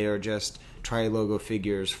inside they are just Tri-Logo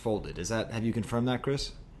figures folded. Have you confirmed that,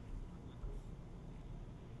 Chris?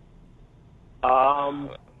 I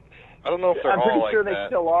don't know if they're I'm all pretty like sure that. they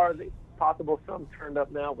still are. It's possible some turned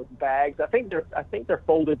up now with bags. I think they're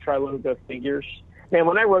folded Trilogo figures. Man,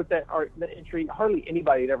 when I wrote the entry, hardly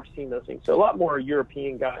anybody had ever seen those things. So a lot more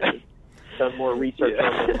European guys have done more research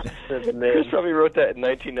on this than Chris me. probably wrote that in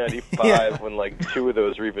 1995 when like 2 of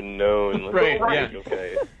those were even known. Like, Right, like, yeah.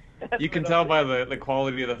 Okay. You can tell by the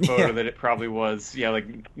quality of the photo that it probably was, like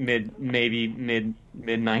mid 90s.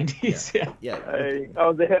 Yeah. Hey, I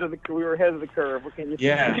was we were ahead of the curve. What can you say?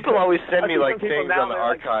 Yeah. People always send me I think like some people things now, on the they're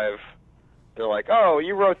like- archive. They're like, "Oh,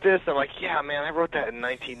 you wrote this." I'm like, "Yeah, man, I wrote that in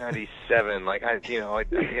 1997." Like, I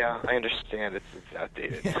understand it's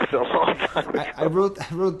outdated. It's a long time ago. I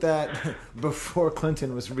wrote that before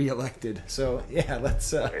Clinton was reelected. So yeah,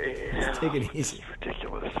 let's take it easy. It's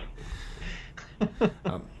ridiculous.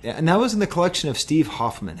 And that was in the collection of Steve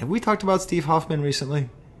Hoffman. Have we talked about Steve Hoffman recently?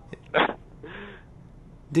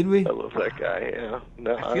 Did we? I love that guy. Yeah.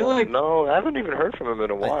 No, I feel like no, I haven't even heard from him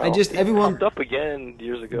in a while. Everyone He popped up again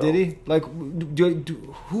years ago. Did he? Like,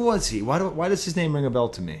 who was he? Why does his name ring a bell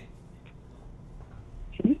to me?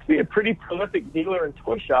 He used to be a pretty prolific dealer and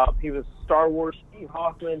toy shop. He was Star Wars Steve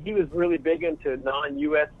Hoffman. He was really big into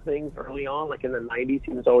non-U.S. things early on, like in the 90s.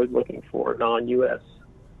 He was always looking for non-U.S.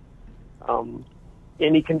 He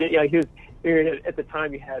was. At the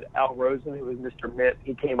time, you had Al Rosen, who was Mr. Mint.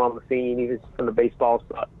 He came on the scene. He was from the baseball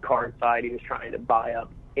card side. He was trying to buy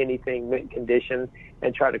up anything mint condition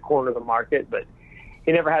and try to corner the market, but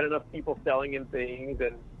he never had enough people selling him things,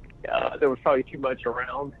 and there was probably too much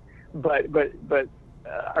around. But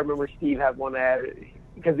I remember Steve had one ad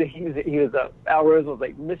because he was Al Rosen was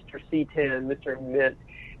like Mr. C10, Mr. Mint.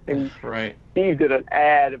 And right. Steve did a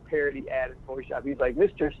parody ad in Toy Shop. He's like,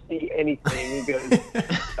 Mr. C anything. He goes,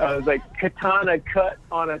 I was like, katana cut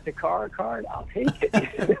on a Takara card, I'll take it.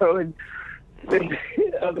 And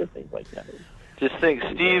other things like that. Just think,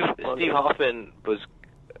 Steve Hoffman was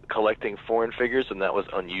collecting foreign figures, and that was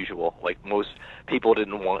unusual. Like, most people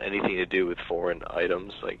didn't want anything to do with foreign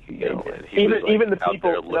items. Like, and he was, like, even the out people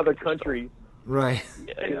there in other looking for countries. stuff. Right.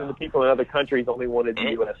 Yeah, Even the people in other countries only wanted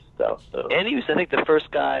the U.S. stuff. So. And he was, I think, the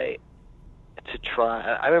first guy to try.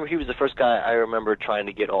 I remember he was the first guy I remember trying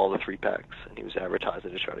to get all the 3-packs, and he was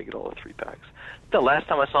advertising to try to get all the 3-packs. The last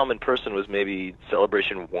time I saw him in person was maybe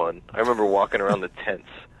Celebration 1. I remember walking around the tents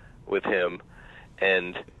with him,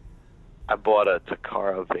 and I bought a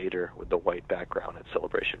Takara Vader with the white background at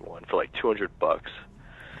Celebration 1 for like $200.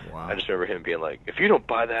 Wow. I just remember him being like, "If you don't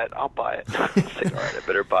buy that, I'll buy it." I was like, "All right, I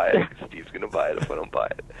better buy it. Steve's going to buy it if I don't buy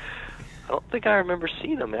it." I don't think I remember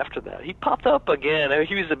seeing him after that. He popped up again. I mean,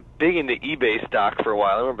 he was big into eBay stock for a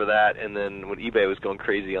while. I remember that. And then when eBay was going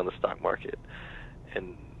crazy on the stock market.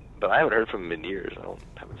 But I haven't heard from him in years. I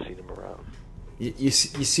haven't seen him around. You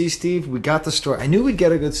see, Steve, we got the story. I knew we'd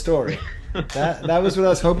get a good story. That was what I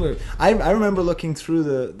was hoping. I remember looking through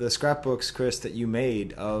the scrapbooks, Chris, that you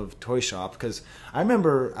made of Toy Shop, because I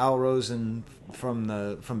remember Al Rosen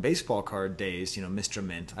from baseball card days, Mr.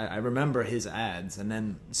 Mint. I remember his ads, and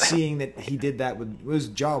then seeing that he did that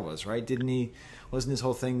with Jawas, right? Didn't he? Wasn't his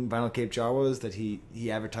whole thing Vinyl Cape Jawas that he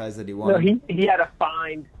advertised that he wanted? No, he had a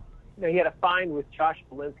find. He had a find with Josh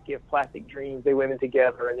Walensky of Plastic Dreams. They went in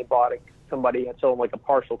together and they bought somebody had sold him like a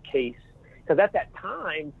partial case. Because at that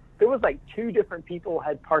time, there was like 2 different people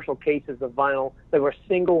had partial cases of vinyl. They were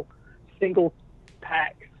single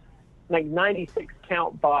packs, like 96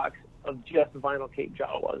 count box of just Vinyl Cape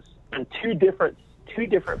Jawas. And two different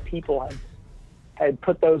people had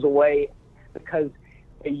put those away because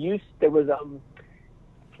there was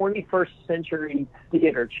 21st Century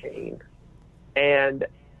Theater chain, and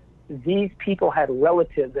these people had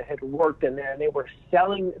relatives that had worked in there, and they were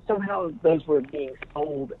selling. Somehow those were being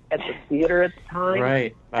sold at the theater at the time.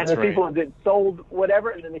 Right. That's and the right. people that sold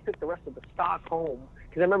whatever, and then they took the rest of the stock home.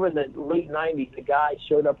 Because I remember in the late 90s, the guy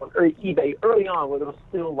showed up on eBay early on where there was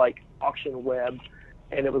still like auction web,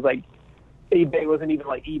 and it was like eBay wasn't even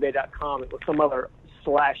like eBay.com. It was some other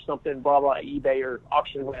 / something, blah, blah, eBay or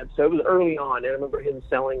auction web. So it was early on, and I remember him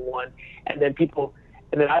selling one, and then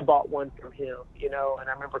I bought one from him, and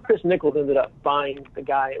I remember Chris Nichols ended up buying the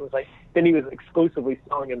guy. It was like, then he was exclusively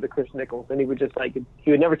selling them to Chris Nichols, and he would just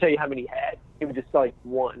he would never tell you how many he had. He would just sell like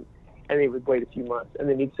one, and he would wait a few months, and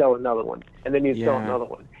then he'd sell another one, and then he'd sell another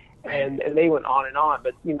one. And they went on and on,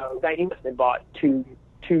 but, he must have bought two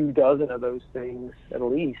dozen of those things at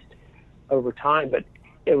least over time. But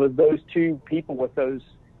it was those 2 people with those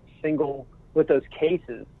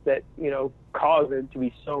cases that, caused there to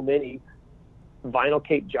be so many Vinyl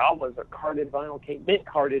Cape Jawas or mint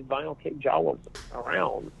carded Vinyl Cape Jawas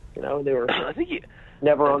around. They were I think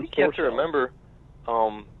never I on think you have store to remember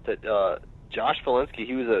that Josh Walensky,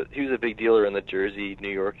 he was a big dealer in the Jersey, New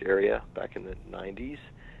York area back in the 90s,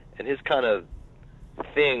 and his kind of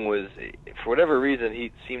thing was, for whatever reason,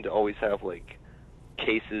 he seemed to always have like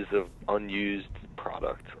cases of unused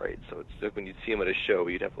product, right? So it's like when you'd see him at a show,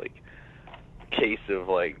 you'd have like a case of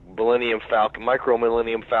like micro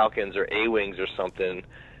Millennium Falcons or A-Wings or something,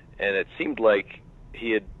 and it seemed like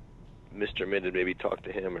Mr. Mint had maybe talked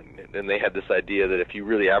to him, and they had this idea that if you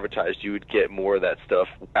really advertised, you would get more of that stuff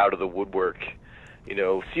out of the woodwork,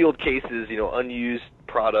 sealed cases, unused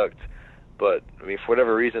product. But I mean, for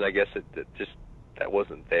whatever reason, I guess that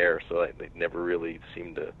wasn't there, so they never really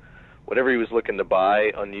seemed to. Whatever he was looking to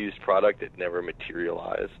buy, unused product, it never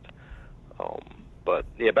materialized. But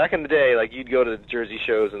yeah, back in the day, like you'd go to the Jersey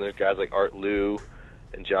shows, and there's guys like Art Lou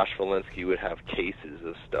and Josh Walensky would have cases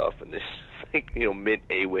of stuff, and this like Mint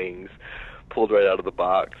A-Wings pulled right out of the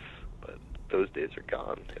box. But those days are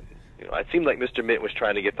gone. And, it seemed like Mr. Mint was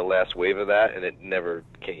trying to get the last wave of that, and it never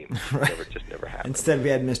came. Right. It never happened. Instead, we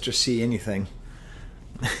had Mr. C anything.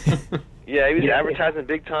 Yeah, he was advertising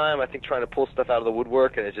big time, I think trying to pull stuff out of the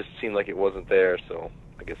woodwork, and it just seemed like it wasn't there, so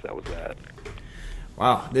I guess that was that.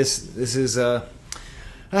 Wow, this is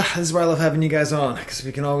why I love having you guys on, because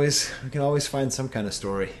we can always find some kind of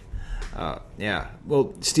story. Yeah.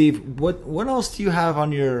 Well, Steve, what else do you have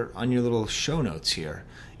on your little show notes here?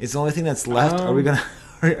 Is the only thing that's left?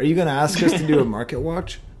 Are you gonna ask us to do a market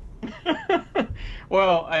watch?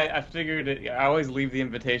 Well, I figured I always leave the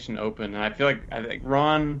invitation open, and I think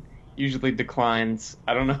Ron usually declines.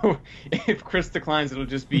 I don't know if Chris declines, it'll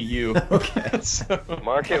just be you. Okay.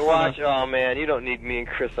 Market watch? Oh man, you don't need me and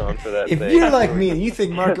Chris on for that if thing. If you're like me and you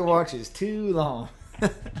think market watch is too long.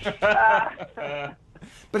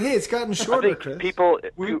 But hey, it's gotten shorter, Chris.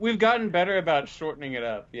 We've gotten better about shortening it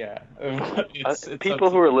up. Yeah. It's people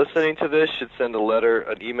who are listening to this should send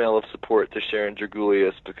an email of support to Sharon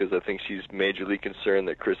Dragulius, because I think she's majorly concerned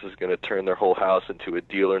that Chris is going to turn their whole house into a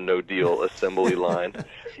Deal or No Deal assembly line,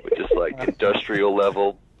 with just like industrial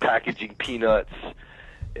level packaging peanuts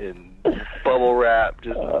and bubble wrap,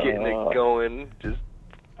 just getting it going.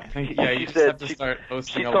 I think you just have to start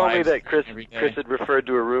posting. She told me that Chris had referred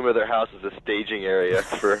to a room of their house as a staging area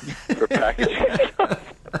for packaging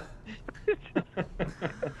stuff.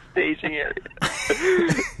 Staging area.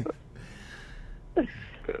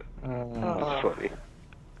 That's funny.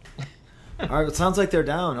 All right, it sounds like they're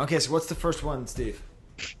down. Okay, so what's the first one, Steve?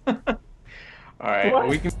 All right, well,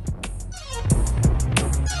 we can.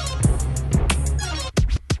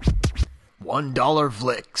 $1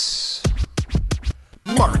 Vlicks.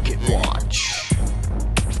 Market Watch.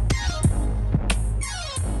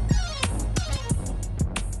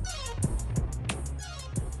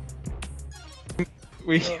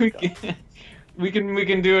 We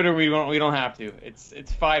can do it, or we don't have to.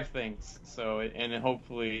 It's 5 things. So and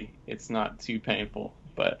hopefully it's not too painful,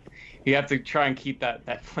 but you have to try and keep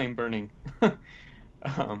that flame burning. All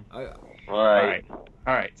right.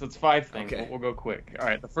 All right. So it's 5 things. Okay. We'll go quick. All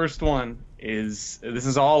right. The first one is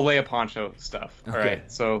all Leia poncho stuff. All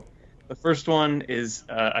right. So the first one is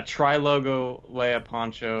a tri-logo Leia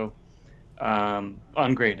poncho,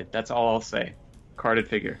 ungraded. That's all I'll say. Carded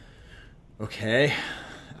figure. Okay.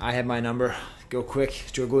 I have my number. Go quick.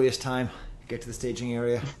 It's Joe Guglia's time. Get to the staging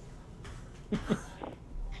area. All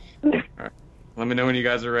right. Let me know when you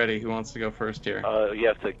guys are ready. Who wants to go first here? You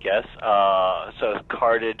have to guess. So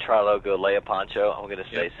carded tri-logo Leia poncho. I'm going to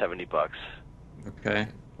say $70. Okay.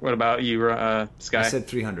 What about you, Sky? I said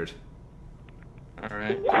 300. All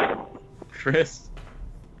right. Chris?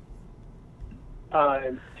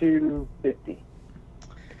 $250.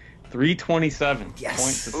 327.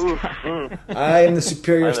 Yes. I am the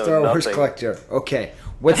superior Star Wars collector. Okay.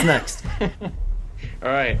 What's next? All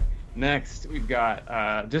right. Next, we've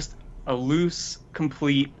got just a loose,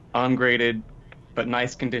 complete, ungraded, but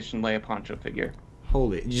nice condition Leia poncho figure.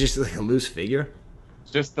 Holy! Just like a loose figure?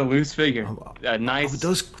 Just the loose figure. Nice.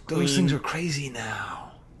 Those things are crazy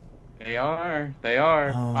now. They are.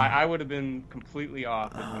 Oh. I would have been completely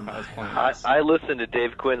off if I was playing this. I listened to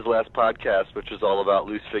Dave Quinn's last podcast, which was all about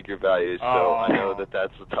loose figure values, so I know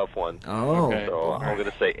that's a tough one. Oh. Okay. So I'm going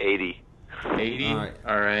to say 80. 80?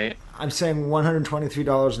 All right. I'm saying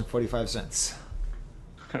 $123.45.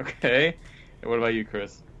 Okay. And what about you,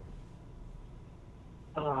 Chris?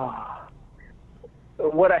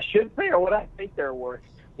 What I should pay or what I think they're worth?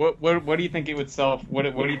 What do you think it would sell? What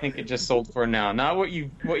do you think it just sold for now? Not what you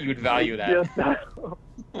would value it at.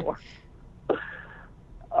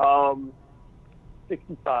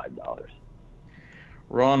 $65.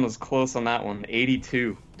 Ron was close on that one.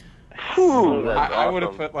 82. Whew, I would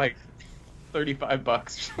have put like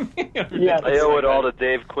 $35. Yeah, I owe it all to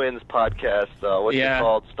Dave Quinn's podcast. What's it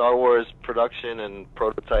called? Star Wars production and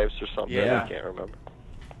prototypes or something. Yeah. I can't remember.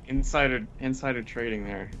 Insider trading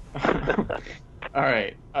there. All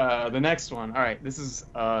right, the next one. All right, this is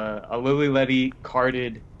a Lily Letty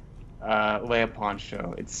carded Leia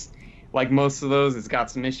poncho. It's like most of those. It's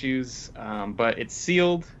got some issues, but it's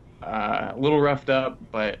sealed, a little roughed up,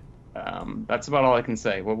 but that's about all I can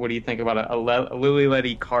say. What do you think about a Lily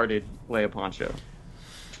Letty carded Leia poncho?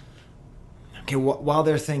 Okay, while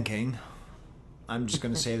they're thinking, I'm just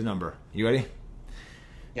going to say the number. You ready?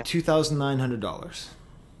 Yeah. $2,900.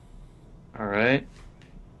 All right.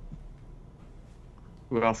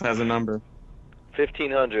 Who else has a number?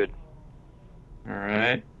 1,500. All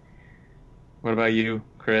right. What about you,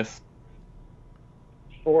 Chris?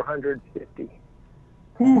 450.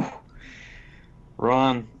 Whew.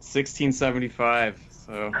 Ron, 1675.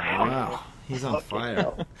 So wow, he's on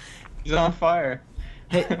fire. He's on fire.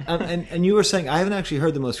 Hey, and you were saying I haven't actually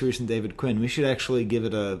heard the most recent David Quinn. We should actually give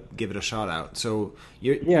it a shot out. So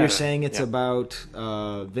you're saying it's about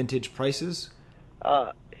vintage prices?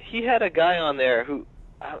 He had a guy on there who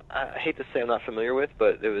I hate to say I'm not familiar with,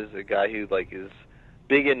 but there was a guy who like is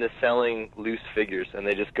big into selling loose figures, and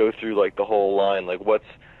they just go through like the whole line, like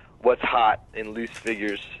what's hot in loose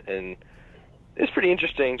figures, and it's pretty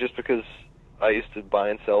interesting just because I used to buy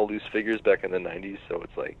and sell loose figures back in the 90s, so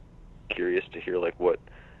it's like curious to hear like what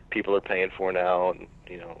people are paying for now, and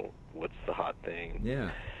you know what's the hot thing.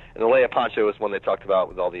 Yeah. And the Leia poncho is one they talked about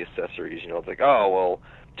with all the accessories. You know, it's like, oh well,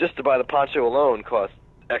 just to buy the poncho alone costs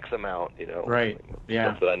X amount. You know, right?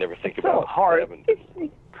 Yeah. Stuff that I never think It's about. so hard.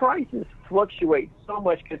 Prices fluctuate so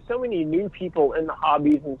much because so many new people in the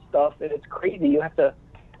hobbies and stuff, and it's crazy. You have to.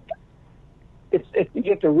 You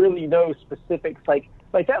have to really know specifics, like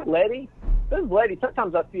that Letty. Those Letty,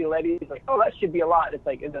 sometimes I see Letty, it's like, oh, that should be a lot. It's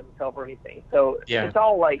like, it doesn't sell for anything. So it's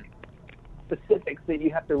all like specifics that you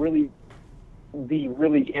have to really be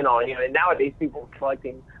really in on. You know, and nowadays people are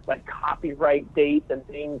collecting like copyright dates and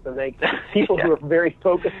things, and people who are very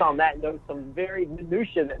focused on that know some very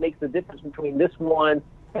minutia that makes the difference between this one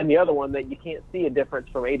and the other one that you can't see a difference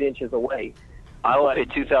from 8 inches away. I will pay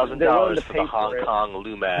 $2,000 for the Hong Kong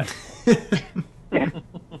Lumat.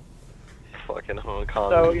 Fucking Hong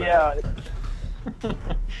Kong. So Lumat. yeah.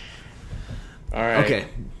 All right. Okay.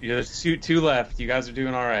 There's two left. You guys are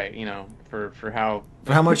doing all right. You know, for how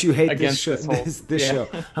much you hate this show. this Show.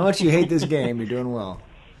 How much you hate this game. You're doing well.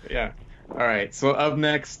 Yeah. All right. So up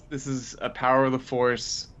next, this is a Power of the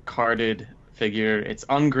Force carded figure. It's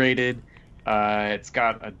ungraded. It's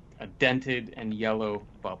got a dented and yellow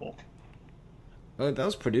bubble. Oh, that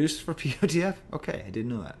was produced for POTF? Okay, I didn't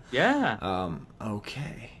know that. Yeah.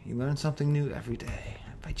 Okay. You learn something new every day.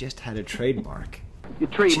 If I just had a trademark. You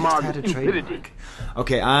trademark Just had a stupidity. trademark.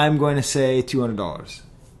 Okay, I'm going to say $200. All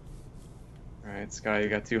right, Sky, you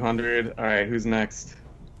got 200. All right, who's next?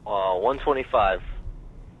 125.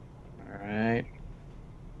 All right.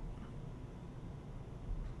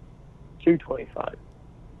 225.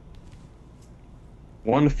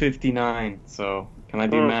 159. So, can I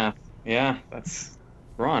do math? Yeah, that's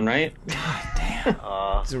Ron, right? God damn.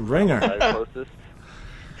 It's a ringer. Closest.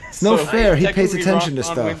 It's no So, fair. He pays technically, attention to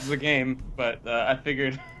Ron stuff. wins the game, but I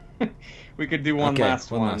figured we could do one last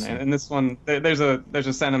one. And this one, there's a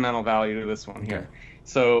sentimental value to this one here. Okay.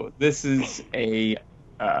 So this is a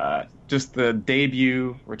just the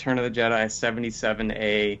debut Return of the Jedi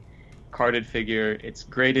 77A carded figure. It's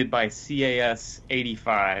graded by CAS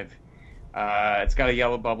 85. It's got a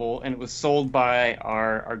yellow bubble, and it was sold by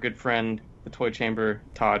our good friend, the Toy Chamber,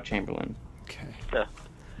 Todd Chamberlain. Okay. Yeah.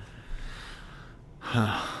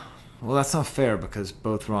 Well, that's not fair because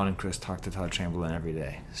both Ron and Chris talk to Todd Chamberlain every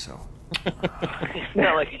day. So. It's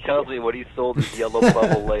not like he tells me what he sold his yellow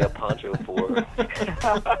bubble Leia poncho for.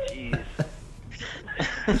 Jeez.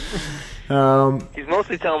 He's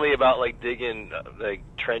mostly telling me about like digging like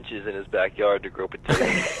trenches in his backyard to grow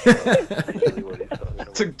potatoes. That's really what he's talking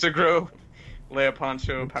about. to grow Leia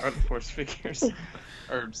poncho Power of the Force figures.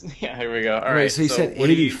 Yeah, here we go. All right. So he said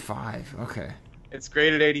 85. Okay. It's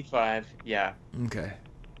graded 85. Yeah. Okay.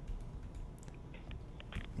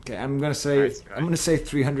 Okay, I'm gonna say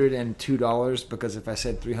 $302 because if I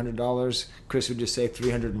said $300, Chris would just say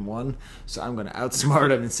 301. So I'm gonna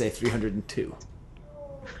outsmart him and say 302.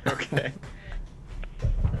 Okay.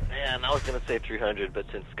 Man, I was gonna say 300, but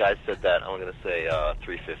since Sky said that, I'm gonna say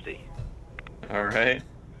 350. All right.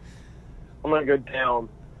 I'm going to go down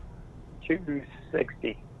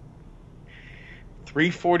 260.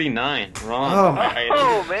 349. Wrong.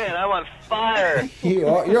 Oh, man, I'm on fire.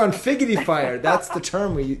 You're on figgity fire. That's the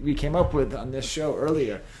term we came up with on this show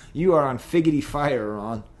earlier. You are on figgity fire,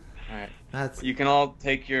 Ron. All right. You can all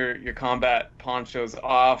take your combat ponchos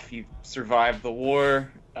off. You've survived the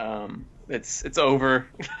war. It's over.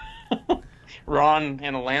 Ron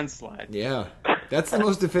and a landslide. Yeah, that's the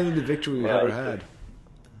most definitive victory we've ever had.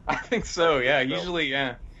 I think so. Yeah, usually,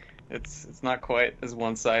 yeah, it's not quite as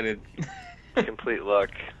one-sided. Complete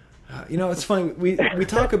luck. It's funny. We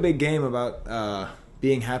talk a big game about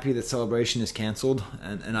being happy that Celebration is canceled,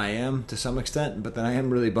 and I am to some extent, but then I am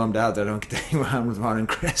really bummed out that I don't get to hang around with Ron and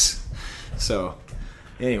Chris. So,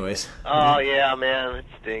 anyways. Oh yeah, man, it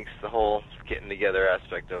stinks. The whole getting together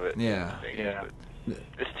aspect of it. Yeah. Yeah.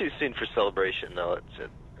 It's too soon for Celebration, though.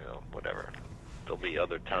 Whatever. There'll be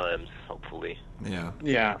other times, hopefully. Yeah.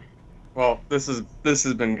 Yeah. Well, this has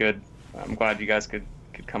been good. I'm glad you guys could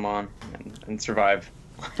come on and survive.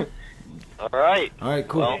 All right. All right,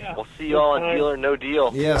 cool. Well, we'll see you all on Deal or No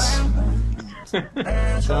Deal. Yes.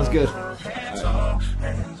 Sounds good. Hands up,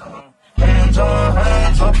 hands up,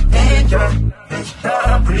 hands up, hands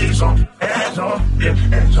up,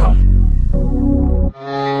 hands up.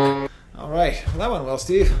 All right. Well, that went well,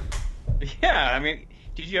 Steve. Yeah, I mean,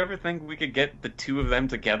 did you ever think we could get the two of them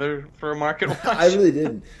together for a market watch? I really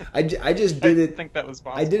didn't. I just did it. I think that was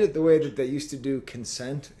possible. I did it the way that they used to do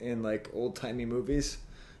consent in like old timey movies.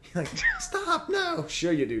 You're like, stop! No,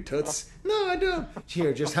 sure you do, Toots. No, I don't.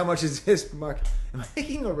 Here, just how much is this, Mark? Am I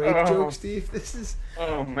making a rape joke, Steve? This is.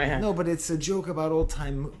 Oh man. No, but it's a joke about old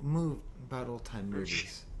time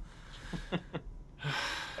movies.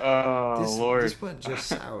 Lord. This went just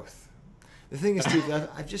south. The thing is, Steve,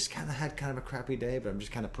 I've just kind of had kind of a crappy day, but I'm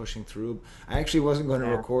just kind of pushing through. I actually wasn't going to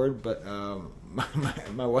record, but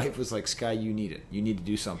my wife was like, Sky, you need it. You need to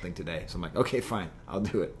do something today. So I'm like, okay, fine. I'll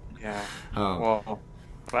do it. Yeah. Well,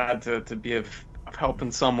 glad to be of help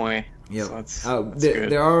in some way. Yeah. So that's there, good.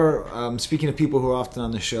 there are, speaking of people who are often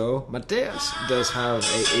on the show, Mateus does have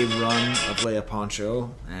a run of Leia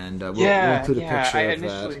Poncho, and we'll include a picture I of that.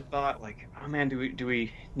 initially thought, like, oh man, do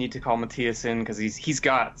we need to call Matthias in, because he's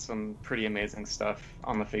got some pretty amazing stuff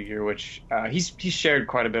on the figure, which he's shared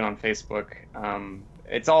quite a bit on Facebook.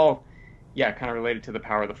 It's all kind of related to the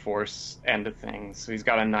power of the Force end of things. So he's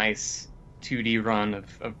got a nice 2D run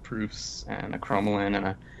of proofs and a chromalin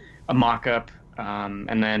and a mock-up,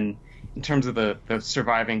 and then in terms of the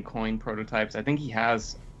surviving coin prototypes, I think he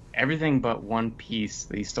has everything but one piece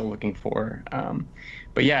that he's still looking for.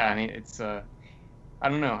 But yeah, I mean, it's I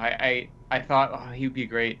don't know. I thought he would be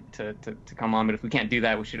great to come on, but if we can't do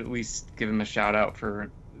that, we should at least give him a shout out for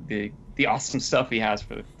the awesome stuff he has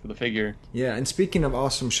for the figure. Yeah, and speaking of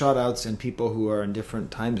awesome shout outs and people who are in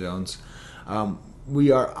different time zones,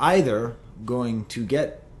 we are either going to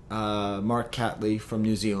get Mark Catley from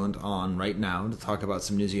New Zealand on right now to talk about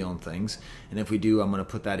some New Zealand things, and if we do, I'm going to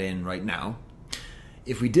put that in right now.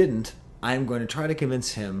 If we didn't, I'm going to try to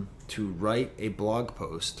convince him to write a blog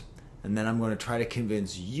post, and then I'm going to try to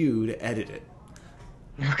convince you to edit it.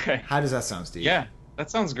 Okay. How does that sound, Steve? Yeah, that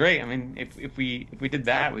sounds great. I mean, if we did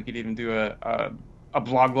that, we could even do a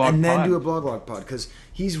blog and then pod. do a blog pod, because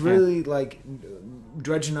he's really like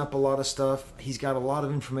dredging up a lot of stuff. He's got a lot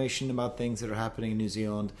of information about things that are happening in New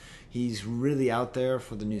Zealand. He's really out there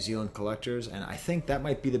for the New Zealand collectors, and I think that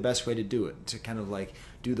might be the best way to do it, to kind of like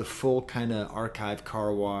do the full kind of archive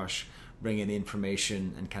car wash, bring in the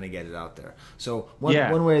information and kind of get it out there. So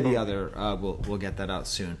one way or the other, we'll get that out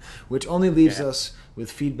soon, which only leaves us with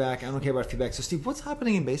feedback. I don't care about feedback. So Steve, what's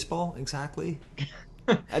happening in baseball exactly?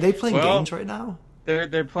 Are they playing games right now?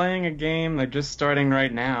 They're playing a game. They're just starting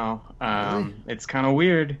right now. Really? It's kind of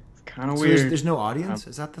weird. So there's no audience?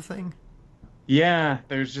 Is that the thing? Yeah,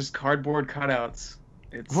 there's just cardboard cutouts.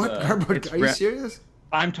 What? Cardboard? Are you serious?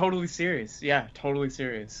 I'm totally serious. Yeah, totally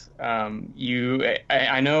serious.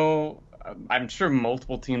 I know, I'm sure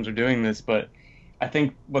multiple teams are doing this, but I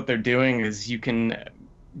think what they're doing is you can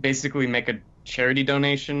basically make a charity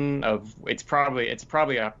donation of, it's probably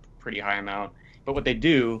a pretty high amount, but what they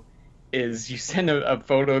do is you send a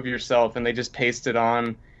photo of yourself and they just paste it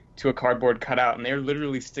on to a cardboard cutout, and they're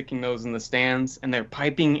literally sticking those in the stands, and they're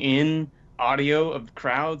piping in audio of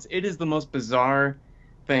crowds. It is the most bizarre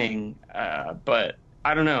thing, but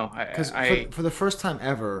I don't know. Because for the first time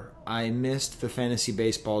ever, I missed the fantasy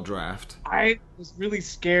baseball draft. I was really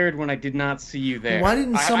scared when I did not see you there. Why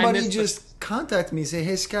didn't somebody just contact me and say,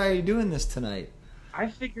 hey, Sky, are you doing this tonight? I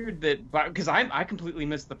figured that, because I completely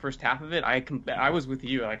missed the first half of it. I was with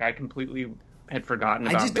you. Like, I completely had forgotten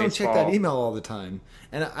about baseball. I just don't check that email all the time.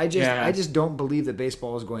 And I just don't believe that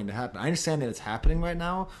baseball is going to happen. I understand that it's happening right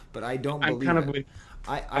now, but I don't believe it.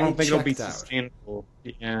 I don't think it'll be sustainable.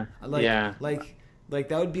 Yeah. Like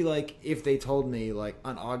that would be like if they told me like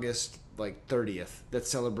on August like 30th that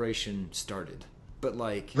Celebration started. but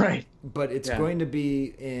like right. But it's going to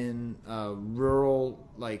be in rural,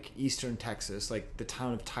 like eastern Texas, like the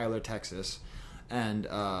town of Tyler, Texas, and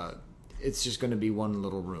it's just going to be one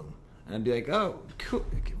little room. And I'd be like, oh, cool.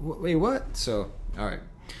 Wait, what? So, all right.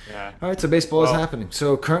 Yeah. All right, so baseball is happening.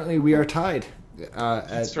 So currently we are tied.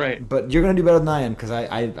 That's right. But you're going to do better than I am because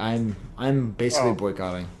I'm basically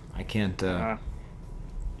boycotting. I can't.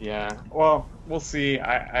 Yeah. Well, we'll see.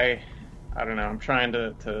 I don't know. I'm trying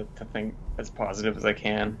to think as positive as I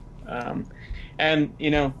can. And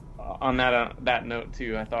on that note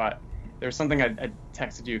too, I thought there was something I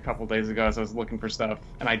texted you a couple days ago as I was looking for stuff,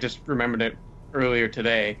 and I just remembered it earlier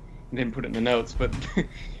today and didn't put it in the notes. But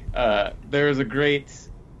there was a great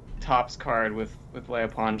Topps card with Leia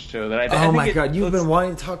Poncho that I oh my god, you've been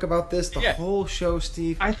wanting to talk about this the whole show,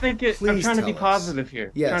 Steve. I think I'm trying to be positive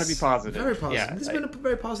here. Yes. Trying to be positive. Very positive. Yeah, this has been a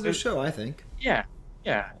very positive show, I think. Yeah.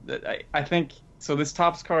 I think so. This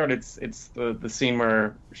Topps card, it's the scene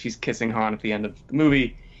where she's kissing Han at the end of the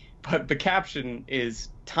movie, but the caption is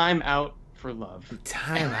 "Time out for love."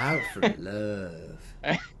 Time out for love.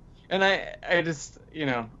 And I just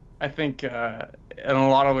I think in a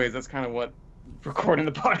lot of ways that's kind of what recording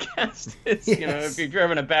the podcast is. Yes. If you're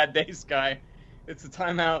having a bad day, Sky, it's a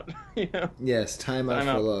timeout. Yes, time out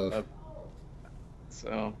for love.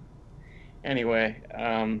 So anyway,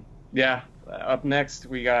 yeah. Up next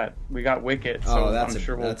we got Wicket. So that's I'm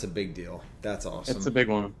sure that's a big deal. That's awesome. It's a big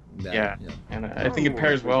one. Yeah. And I think it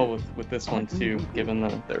pairs well with this one too, given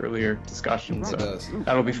the earlier discussion. So it does.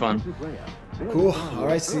 That'll be fun. Cool. All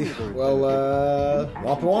right, Steve. Well,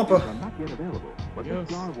 wampa wampa. But the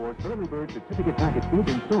Star Wars Early Bird certificate package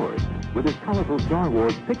is in stores with its colorful Star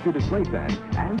Wars picture display set and